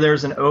 Where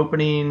there's an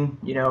opening,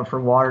 for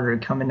water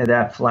to come into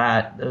that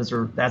flat.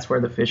 That's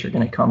where the fish are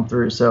going to come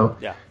through. So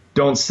yeah.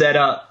 Don't set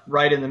up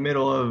right in the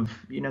middle of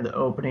the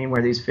opening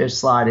where these fish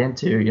slide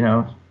into.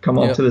 Come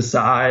up to the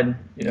side.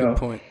 Good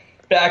point.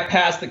 Back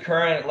past the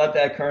current, let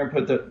that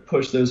current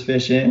push those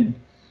fish in.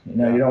 You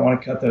don't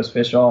want to cut those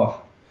fish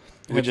off.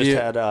 We just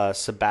had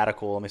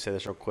sabbatical. Let me say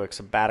this real quick.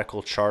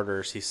 Sabbatical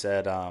charters. He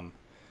said,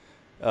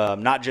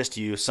 not just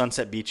you,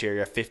 Sunset Beach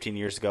area. 15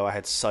 years ago, I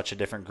had such a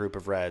different group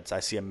of reds. I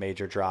see a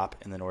major drop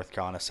in the North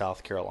Carolina,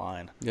 South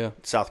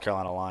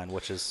Carolina line,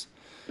 which is,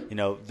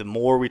 the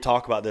more we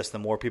talk about this, the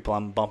more people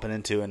I'm bumping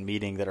into and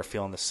meeting that are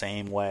feeling the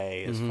same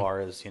way as far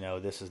as,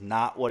 this is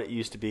not what it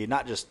used to be.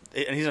 Not just,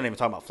 and he's not even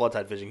talking about flood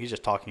tide fishing. He's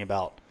just talking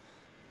about,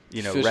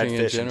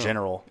 redfish in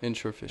general.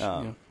 Inshore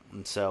fishing,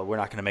 And so we're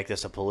not going to make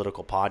this a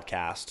political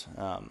podcast,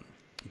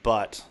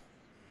 but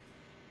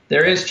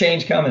there is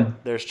change coming.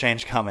 There's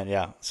change coming,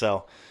 yeah.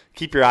 So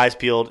keep your eyes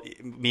peeled.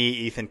 Me,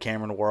 Ethan,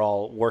 Cameron, we're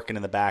all working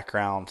in the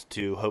background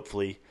to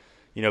hopefully,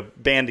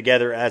 band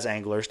together as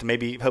anglers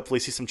to hopefully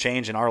see some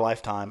change in our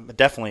lifetime. But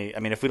definitely, I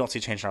mean, if we don't see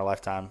change in our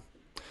lifetime,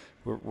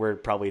 we're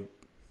probably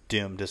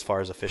doomed as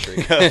far as a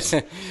fishery goes.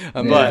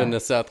 I'm moving to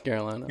South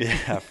Carolina.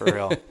 Yeah, for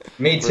real.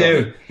 Me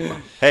too.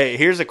 Hey,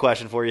 here's a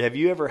question for you. Have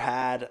you ever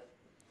had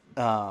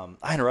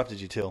I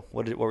interrupted you too.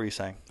 What were you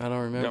saying? I don't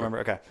remember. You don't remember?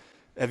 Okay.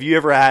 Have you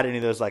ever had any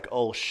of those like,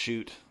 oh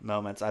shoot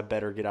moments? I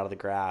better get out of the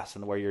grass,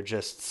 and where you're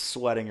just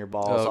sweating your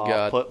balls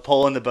off,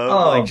 pulling the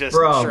boat, just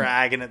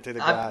dragging it through the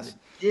grass.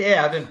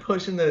 I've been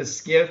pushing the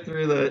skiff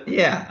through the.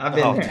 I've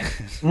been there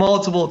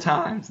multiple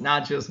times,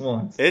 not just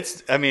once.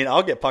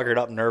 I'll get puckered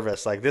up,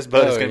 nervous. Like this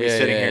boat is going to be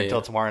sitting here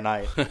until tomorrow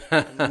night.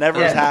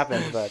 Never has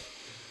happened, but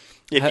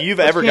if you've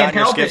ever gotten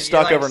your skiff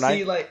stuck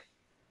overnight. Go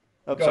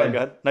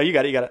ahead. No, you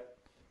got it.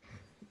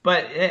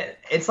 But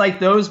it's like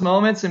those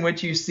moments in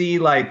which you see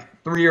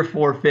like 3 or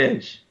 4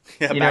 fish.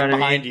 Yeah, back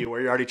behind you where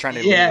you're already trying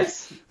to leave.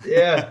 Yes,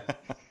 yeah.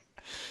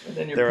 And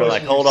then they were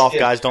like, hold off,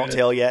 guys. Don't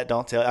tail yet.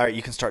 Don't tail. All right,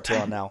 you can start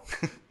tailing now.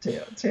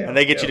 Tail. And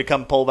they get you to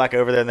come pull back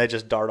over there, and they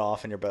just dart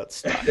off, and your boat's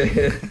stuck.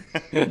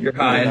 You're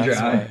high and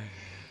dry. Right.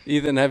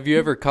 Ethan, have you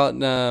ever caught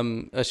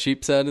a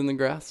sheep's head in the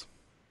grass?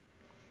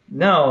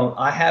 No,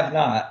 I have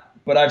not.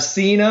 But I've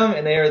seen them,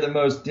 and they are the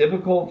most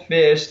difficult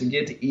fish to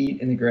get to eat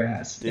in the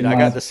grass. Dude, I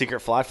got the secret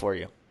fly for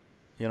you.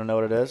 You don't know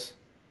what it is?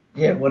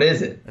 Yeah, what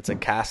is it? It's a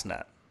cast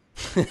net.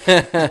 You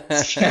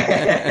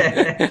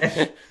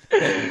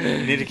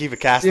need to keep a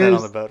cast net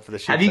on the boat for the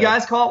sheep's head. Have you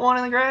guys caught one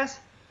in the grass?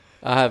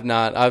 I have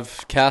not.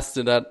 I've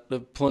casted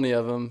at plenty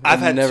of them.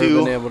 I've never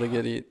been able to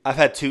get eat. I've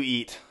had 2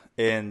 eat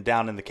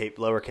down in the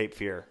lower Cape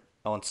Fear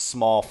on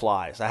small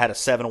flies. I had a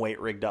 7-weight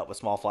rigged up with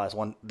small flies.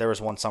 There was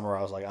one summer where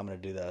I was like, I'm going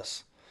to do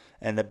this.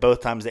 And that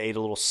both times they ate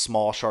a little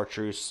small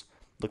chartreuse,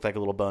 looked like a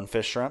little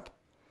bonefish shrimp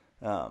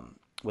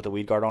with a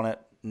weed guard on it.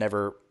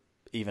 never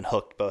even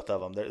hooked both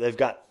of them. They've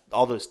got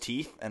all those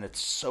teeth, and it's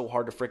so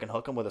hard to freaking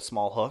hook them with a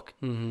small hook.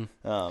 Mm-hmm.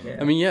 Yeah.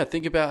 I mean, yeah,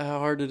 think about how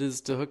hard it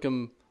is to hook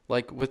them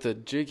like with a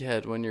jig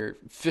head when you're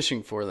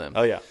fishing for them.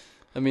 Oh yeah,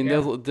 I mean,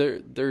 Yeah.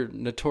 they're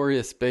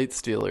notorious bait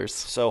stealers.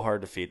 so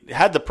hard to feed. It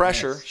had the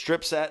pressure, Yes.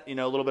 strip set, a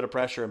little bit of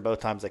pressure, and both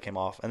times they came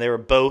off. And they were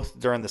both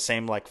during the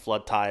same like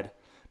flood tide,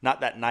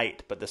 not that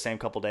night, but the same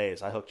couple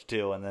days. I hooked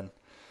 2, and then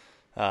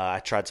I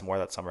tried some more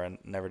that summer and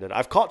never did.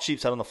 I've caught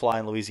sheepshead on the fly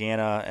in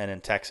Louisiana and in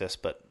Texas,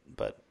 but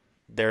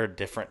they're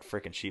different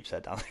freaking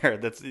sheepshead down there.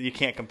 You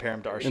can't compare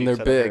them to our And they're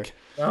sheepshead. big.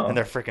 Oh. And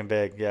they're freaking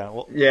big. Yeah.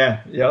 Well,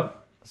 Yeah.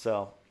 Yep.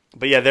 so,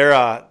 but yeah,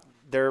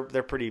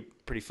 they're pretty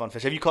fun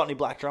fish. Have you caught any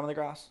black drum in the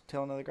grass?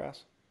 Tail into the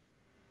grass?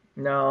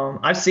 No,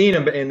 I've seen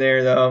them in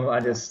there though. I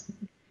just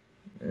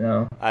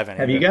no. I haven't.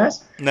 Have you either.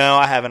 guys? No,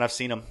 I haven't. I've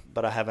seen them,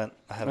 but I haven't.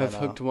 I've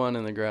hooked one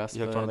in the grass, You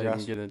but hooked I one in the didn't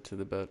grass? get it to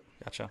the boat.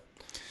 Gotcha.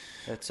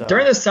 It's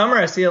During the summer,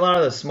 I see a lot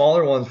of the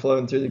smaller ones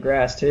floating through the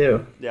grass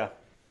too. yeah.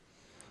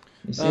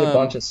 You see a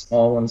bunch of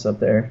small ones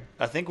up there.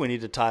 I think we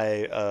need to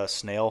tie a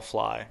snail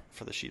fly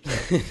for the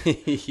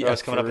sheepshead. Yeah, I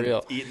was coming for up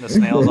real. and eating the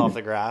snails off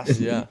the grass.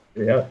 Yeah,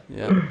 Yeah.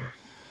 yeah.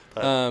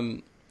 But-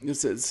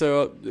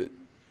 So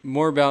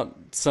more about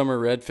summer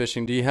red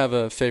fishing. Do you have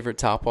a favorite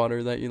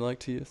topwater that you like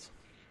to use?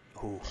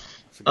 Ooh,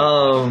 that's a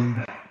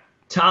good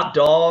Top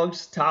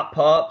dogs, top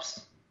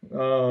pups.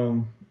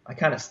 I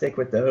kind of stick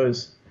with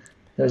those.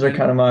 Those are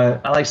kind of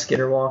I like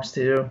skitter walks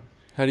too.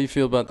 How do you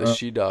feel about the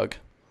she dog?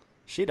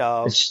 she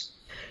dog.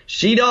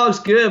 She dog's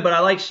good, but I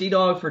like she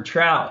dog for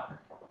trout.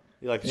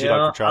 You like the Yeah, she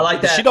dog for trout? I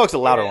like The that. she dog's the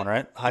louder one,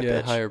 right? High Yeah,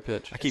 pitch. higher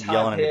pitch. I keep It's high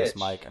yelling into this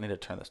pitch. mic. I need to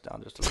turn this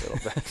down just a little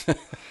bit.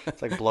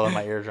 It's like blowing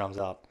my eardrums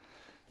out.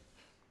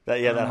 That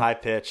high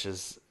pitch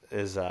is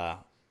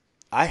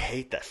I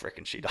hate that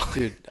freaking she dog.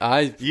 Dude,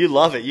 You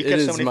love it. You it catch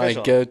is so many my fish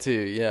on it. go-to.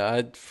 Yeah,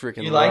 I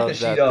freaking You love like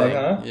the that she-dog, thing.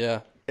 huh? Yeah.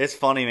 It's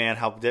funny, man.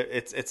 How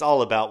it's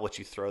all about what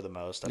you throw the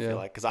most. I Yeah, feel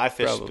like because I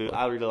fish probably. spook.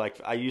 I really like.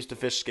 I used to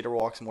fish skitter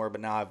walks more,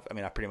 but now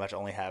I pretty much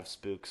only have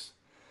spooks.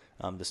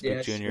 The spook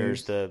Yeah,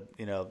 juniors, spooks.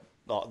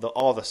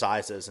 all the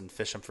sizes, and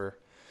fish them for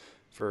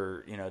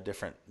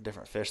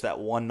different fish. That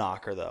one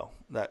knocker though,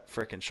 that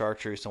freaking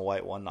chartreuse and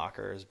white one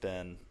knocker has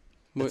been.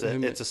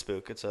 It's a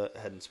spook. It's a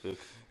head and spook.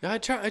 Yeah, I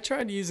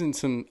tried using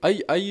some.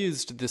 I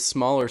used the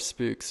smaller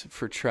spooks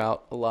for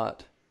trout a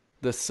lot.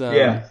 This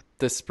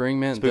the spring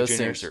man. Spook Those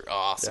juniors. things are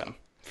awesome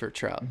for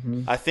trout.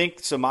 I think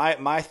so.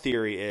 My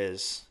theory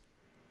is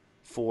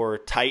for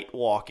tight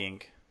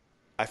walking.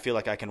 I feel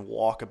like I can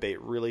walk a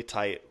bait really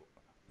tight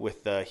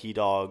with the he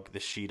dog, the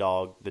she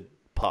dog, the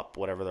pup,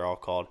 whatever they're all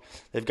called.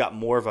 They've got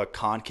more of a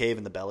concave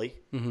in the belly,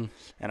 and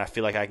I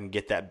feel like I can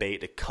get that bait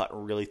to cut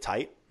really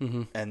tight.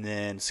 And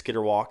then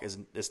skitter walk is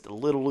a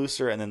little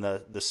looser, and then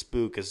the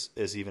spook is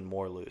even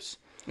more loose.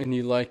 And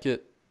you like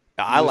it?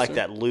 I like Looser?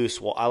 that loose.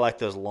 Well, I like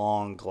those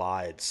long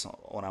glides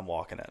when I'm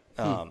walking it.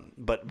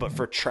 But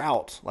for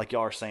trout, like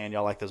y'all are saying,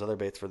 y'all like those other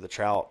baits for the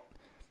trout.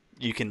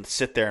 You can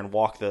sit there and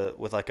walk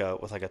with like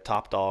a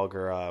top dog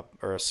or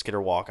a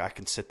skitter walk. I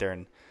can sit there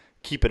and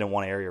keep it in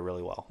one area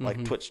really well,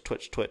 like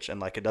twitch, and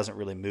like it doesn't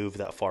really move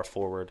that far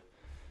forward.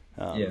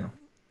 Yeah.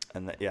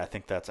 And I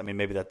think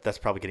maybe that's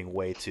probably getting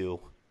way too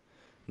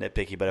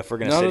nitpicky. But if we're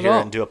gonna Not sit at here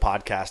all. and do a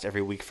podcast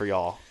every week for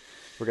y'all,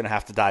 we're gonna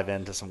have to dive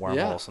into some wormholes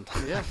Yeah.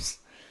 sometimes. Yeah.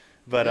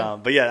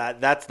 But yeah,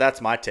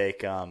 that's my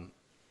take.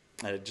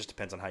 It just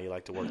depends on how you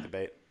like to work the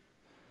bait.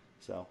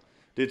 So,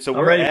 dude, so I'm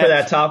we're ready for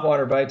at- that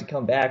topwater bite to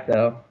come back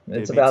though. Dude,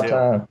 It's me about too.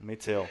 time. Me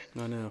too.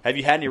 I know. Have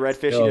you had any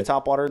redfish Go. eat a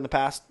topwater in the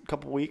past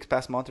couple weeks,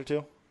 past month or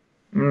two?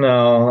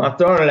 No, I'm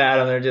throwing it at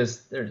them.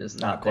 They're just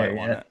not quite there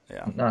want yet. it.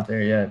 Yeah. Not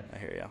there yet. I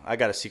hear you. I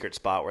got a secret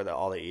spot where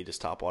all they eat is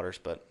topwaters,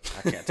 but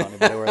I can't tell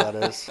anybody where that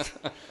is.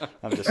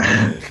 I'm just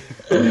kidding.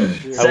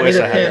 Send me wish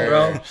the I had pin, it.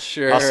 bro.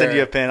 Sure. I'll send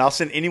you a pin. I'll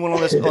send anyone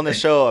on this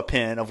show a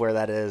pin of where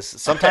that is.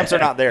 Sometimes they're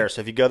not there, so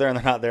if you go there and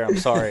they're not there, I'm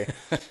sorry,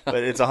 but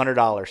it's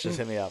 $100. Just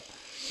hit me up.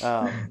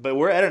 But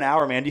we're at an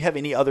hour, man. Do you have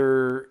any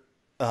other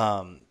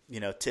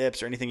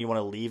tips or anything you want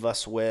to leave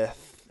us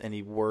with?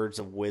 Any words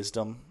of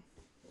wisdom?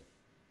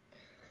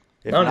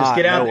 If No, just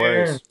get out there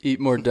worries. and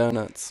Eat more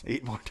donuts.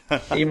 Eat more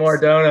donuts. eat more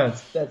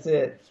donuts. That's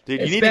it.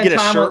 Dude, And you need to spend get a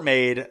time shirt with-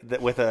 made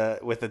that with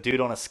a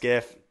dude on a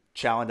skiff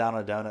chowing down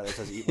on a donut that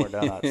says "Eat more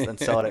donuts" and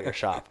sell it at your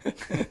shop. I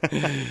think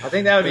that would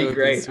be That would be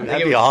great. I sweet. think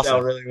That'd it be would sell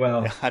awesome. really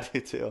well. I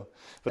do too.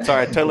 But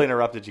sorry, I totally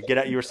interrupted you. Get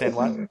out. You were saying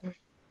what?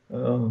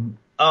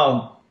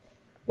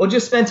 Well,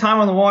 just spend time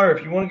on the water.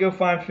 If you want to go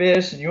find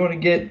fish and you want to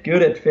get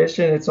good at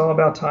fishing, it's all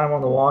about time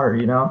on the water,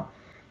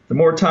 The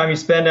more time you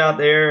spend out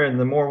there and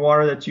the more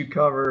water that you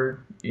cover,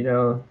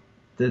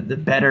 the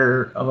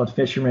better of a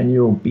fisherman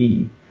you'll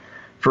be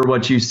for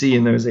what you see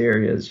in those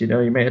areas. You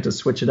may have to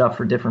switch it up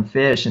for different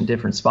fish in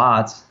different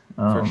spots.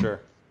 For sure.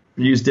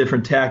 Use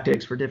different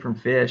tactics for different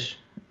fish.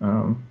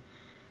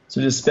 So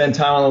just spend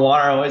time on the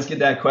water. I always get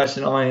that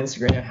question on my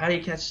Instagram. How do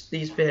you catch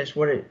these fish?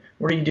 What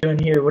are you doing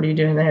here? What are you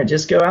doing there?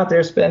 Just go out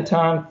there, spend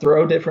time,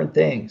 throw different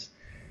things.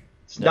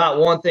 It's not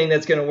one thing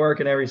that's going to work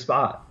in every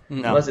spot.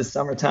 No. Unless it's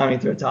summertime, you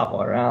throw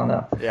topwater. I don't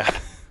know. Yeah.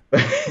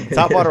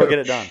 Top water will get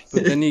it done.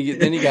 But then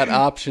you got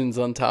options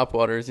on top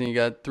waters, and you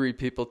got 3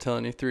 people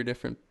telling you 3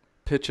 different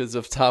pitches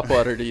of top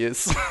water to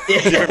use.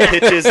 Different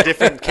pitches,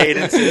 different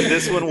cadences.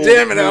 This one will.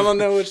 Damn it! I don't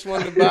know which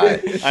one to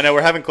buy. I know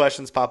we're having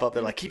questions pop up.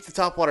 They're like, keep the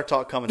top water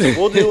talk coming. So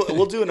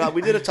we'll do another.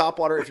 We did a top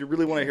water. If you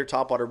really want to hear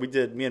top water,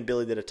 me and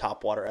Billy did a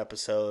top water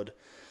episode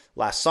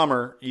last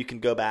summer. You can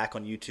go back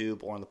on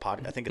YouTube or on the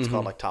podcast. I think it's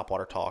called like Top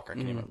Water Talk. I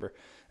can't remember.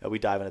 We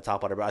dive into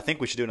top water, but I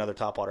think we should do another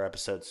top water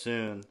episode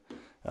soon.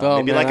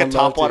 Maybe like a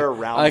top water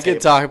round. I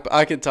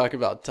could talk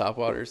about top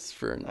waters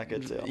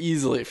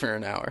easily for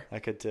an hour. I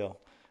could too.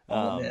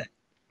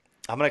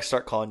 I'm gonna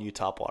start calling you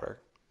Top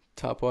Water.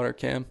 Top Water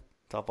Cam.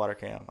 Top Water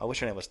Cam. I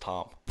wish your name was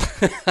Tom.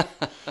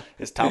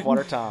 It's Top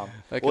Water Tom.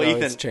 Well,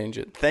 Ethan, change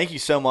it. Thank you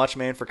so much,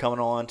 man, for coming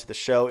on to the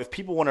show. If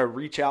people want to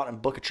reach out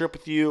and book a trip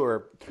with you,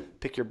 or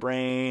pick your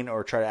brain,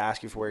 or try to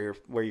ask you for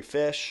where you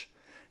fish,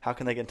 how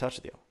can they get in touch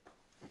with you?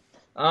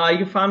 You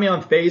can find me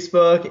on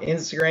Facebook,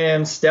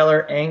 Instagram,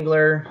 Stellar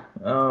Angler.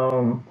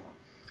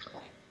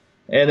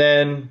 And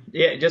then,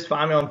 just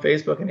find me on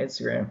Facebook and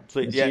Instagram.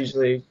 Sweet, it's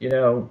usually,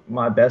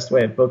 my best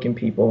way of booking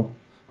people.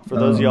 For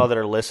those of y'all that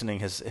are listening,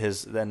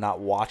 his then not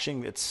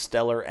watching, it's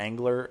Stellar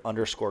Angler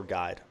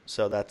 _guide.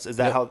 So is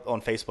that how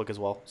on Facebook as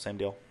well? Same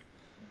deal?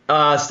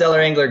 Stellar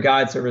Angler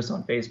Guide Service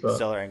on Facebook.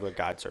 Stellar Angler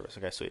Guide Service.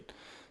 Okay, sweet.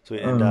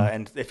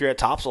 And if you're at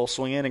Topsail,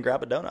 swing in and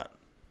grab a donut.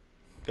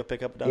 Go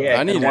pick up a donut. Yeah,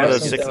 I need one of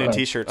those 6 new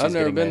T-shirts. I've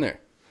never been there.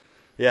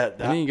 Yeah,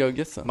 I need to go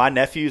get some. My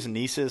nephews and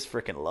nieces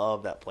freaking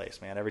love that place,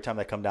 man. Every time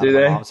they come down to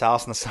my mom's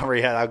house in the summer,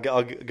 I'll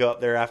go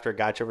up there after a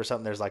guy trip or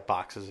something. There's like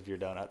boxes of your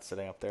donuts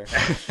sitting up there.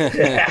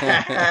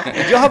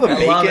 Did y'all have a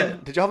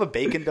bacon? Did y'all have a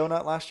bacon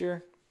donut last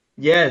year?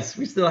 Yes,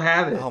 we still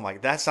have it. Oh my,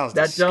 that sounds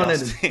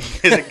disgusting.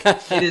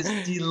 Donut it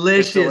is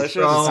delicious,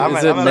 bro.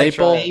 Is it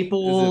maple?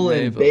 Maple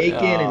and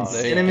bacon and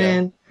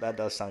cinnamon. That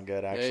does sound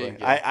good,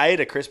 actually. I ate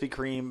a Krispy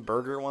Kreme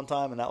burger one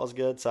time, and that was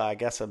good. So I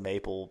guess a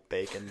maple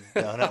bacon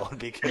donut would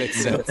be good.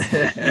 Makes sense.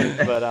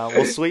 But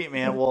well, sweet,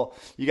 man. Well,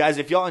 you guys,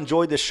 if y'all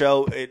enjoyed the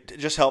show, it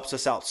just helps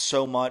us out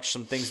so much.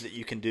 Some things that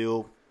you can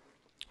do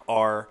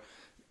are,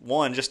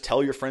 1, just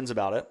tell your friends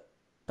about it.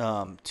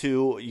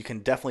 2, you can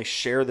definitely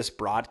share this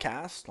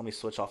broadcast. Let me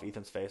switch off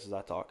Ethan's face as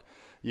I talk.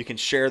 You can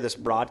share this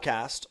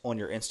broadcast on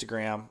your on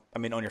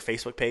your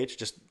Facebook page.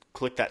 Just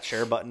click that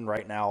share button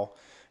right now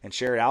and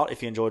share it out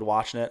if you enjoyed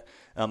watching it.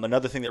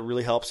 Another thing that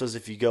really helps is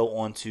if you go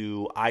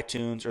onto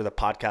iTunes or the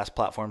podcast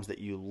platforms that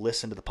you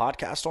listen to the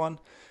podcast on,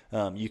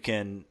 you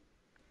can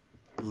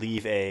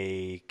leave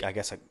a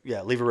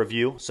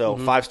review. So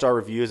 5-star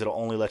reviews, it'll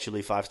only let you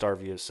leave 5-star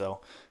reviews.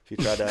 So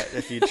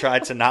if you try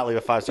to not leave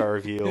a 5-star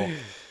review,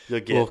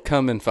 we'll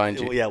come and find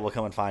you. Yeah, we'll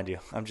come and find you.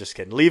 I'm just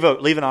kidding. Leave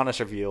an honest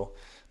review,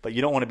 but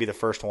you don't want to be the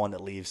first one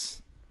that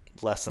leaves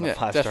less than a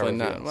 5-star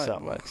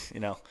review.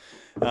 Not.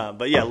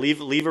 But yeah,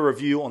 leave a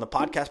review on the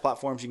podcast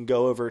platforms. You can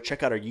go over,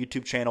 check out our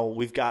YouTube channel.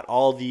 We've got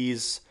all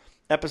these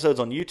episodes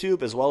on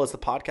YouTube as well as the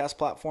podcast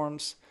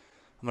platforms.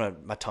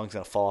 My tongue's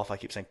gonna fall off. I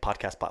keep saying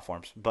podcast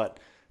platforms, but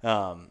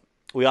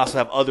we also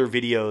have other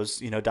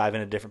videos. Dive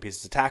into different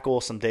pieces of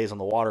tackle. Some days on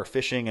the water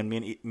fishing, and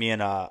me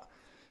and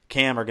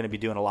Cam are going to be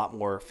doing a lot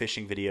more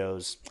fishing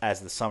videos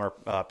as the summer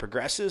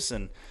progresses,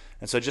 and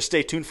so just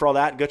stay tuned for all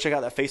that. Go check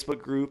out that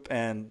Facebook group,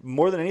 and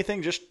more than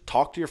anything, just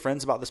talk to your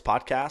friends about this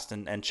podcast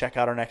and check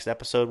out our next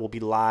episode. We'll be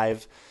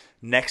live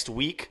next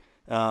week,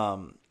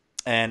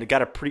 and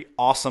got a pretty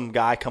awesome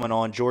guy coming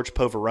on. George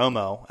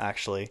Poveromo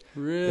actually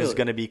is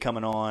going to be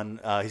coming on.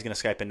 He's going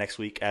to Skype in next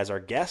week as our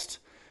guest,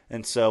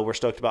 and so we're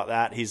stoked about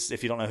that.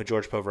 If you don't know who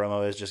George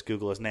Poveromo is, just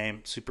Google his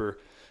name.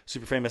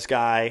 Super famous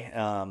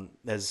guy,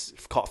 has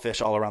caught fish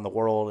all around the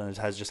world and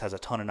has a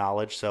ton of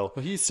knowledge. So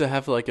he used to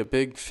have like a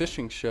big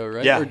fishing show,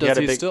 right? Yeah, or does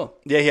he still?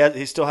 Yeah,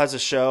 he still has a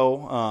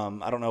show.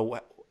 I don't know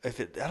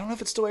if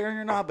it's still airing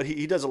or not, but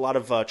he does a lot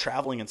of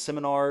traveling and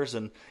seminars,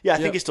 and I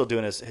think he's still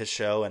doing his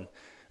show, and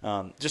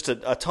just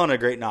a ton of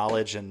great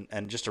knowledge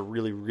and just a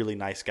really, really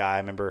nice guy. I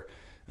remember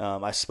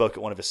I spoke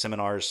at one of his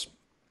seminars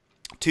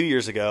 2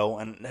 years ago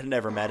and had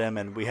never met him,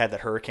 and we had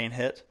that hurricane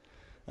hit.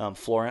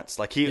 Florence,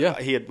 like we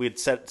had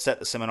set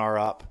the seminar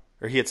up,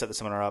 or he had set the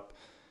seminar up.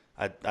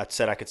 I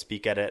said I could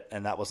speak at it,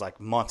 and that was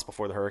like months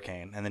before the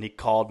hurricane. And then he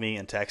called me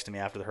and texted me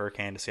after the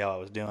hurricane to see how I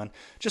was doing.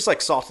 Just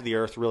like salt of the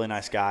earth, really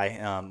nice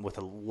guy, with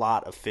a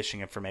lot of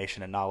fishing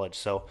information and knowledge.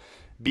 So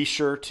be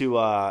sure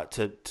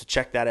to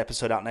check that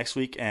episode out next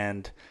week,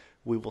 and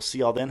we will see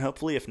y'all then.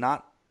 Hopefully, if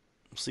not,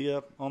 we'll see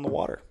you on the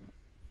water.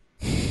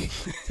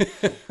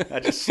 I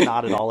just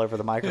snotted all over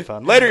the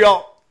microphone. Later,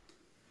 y'all.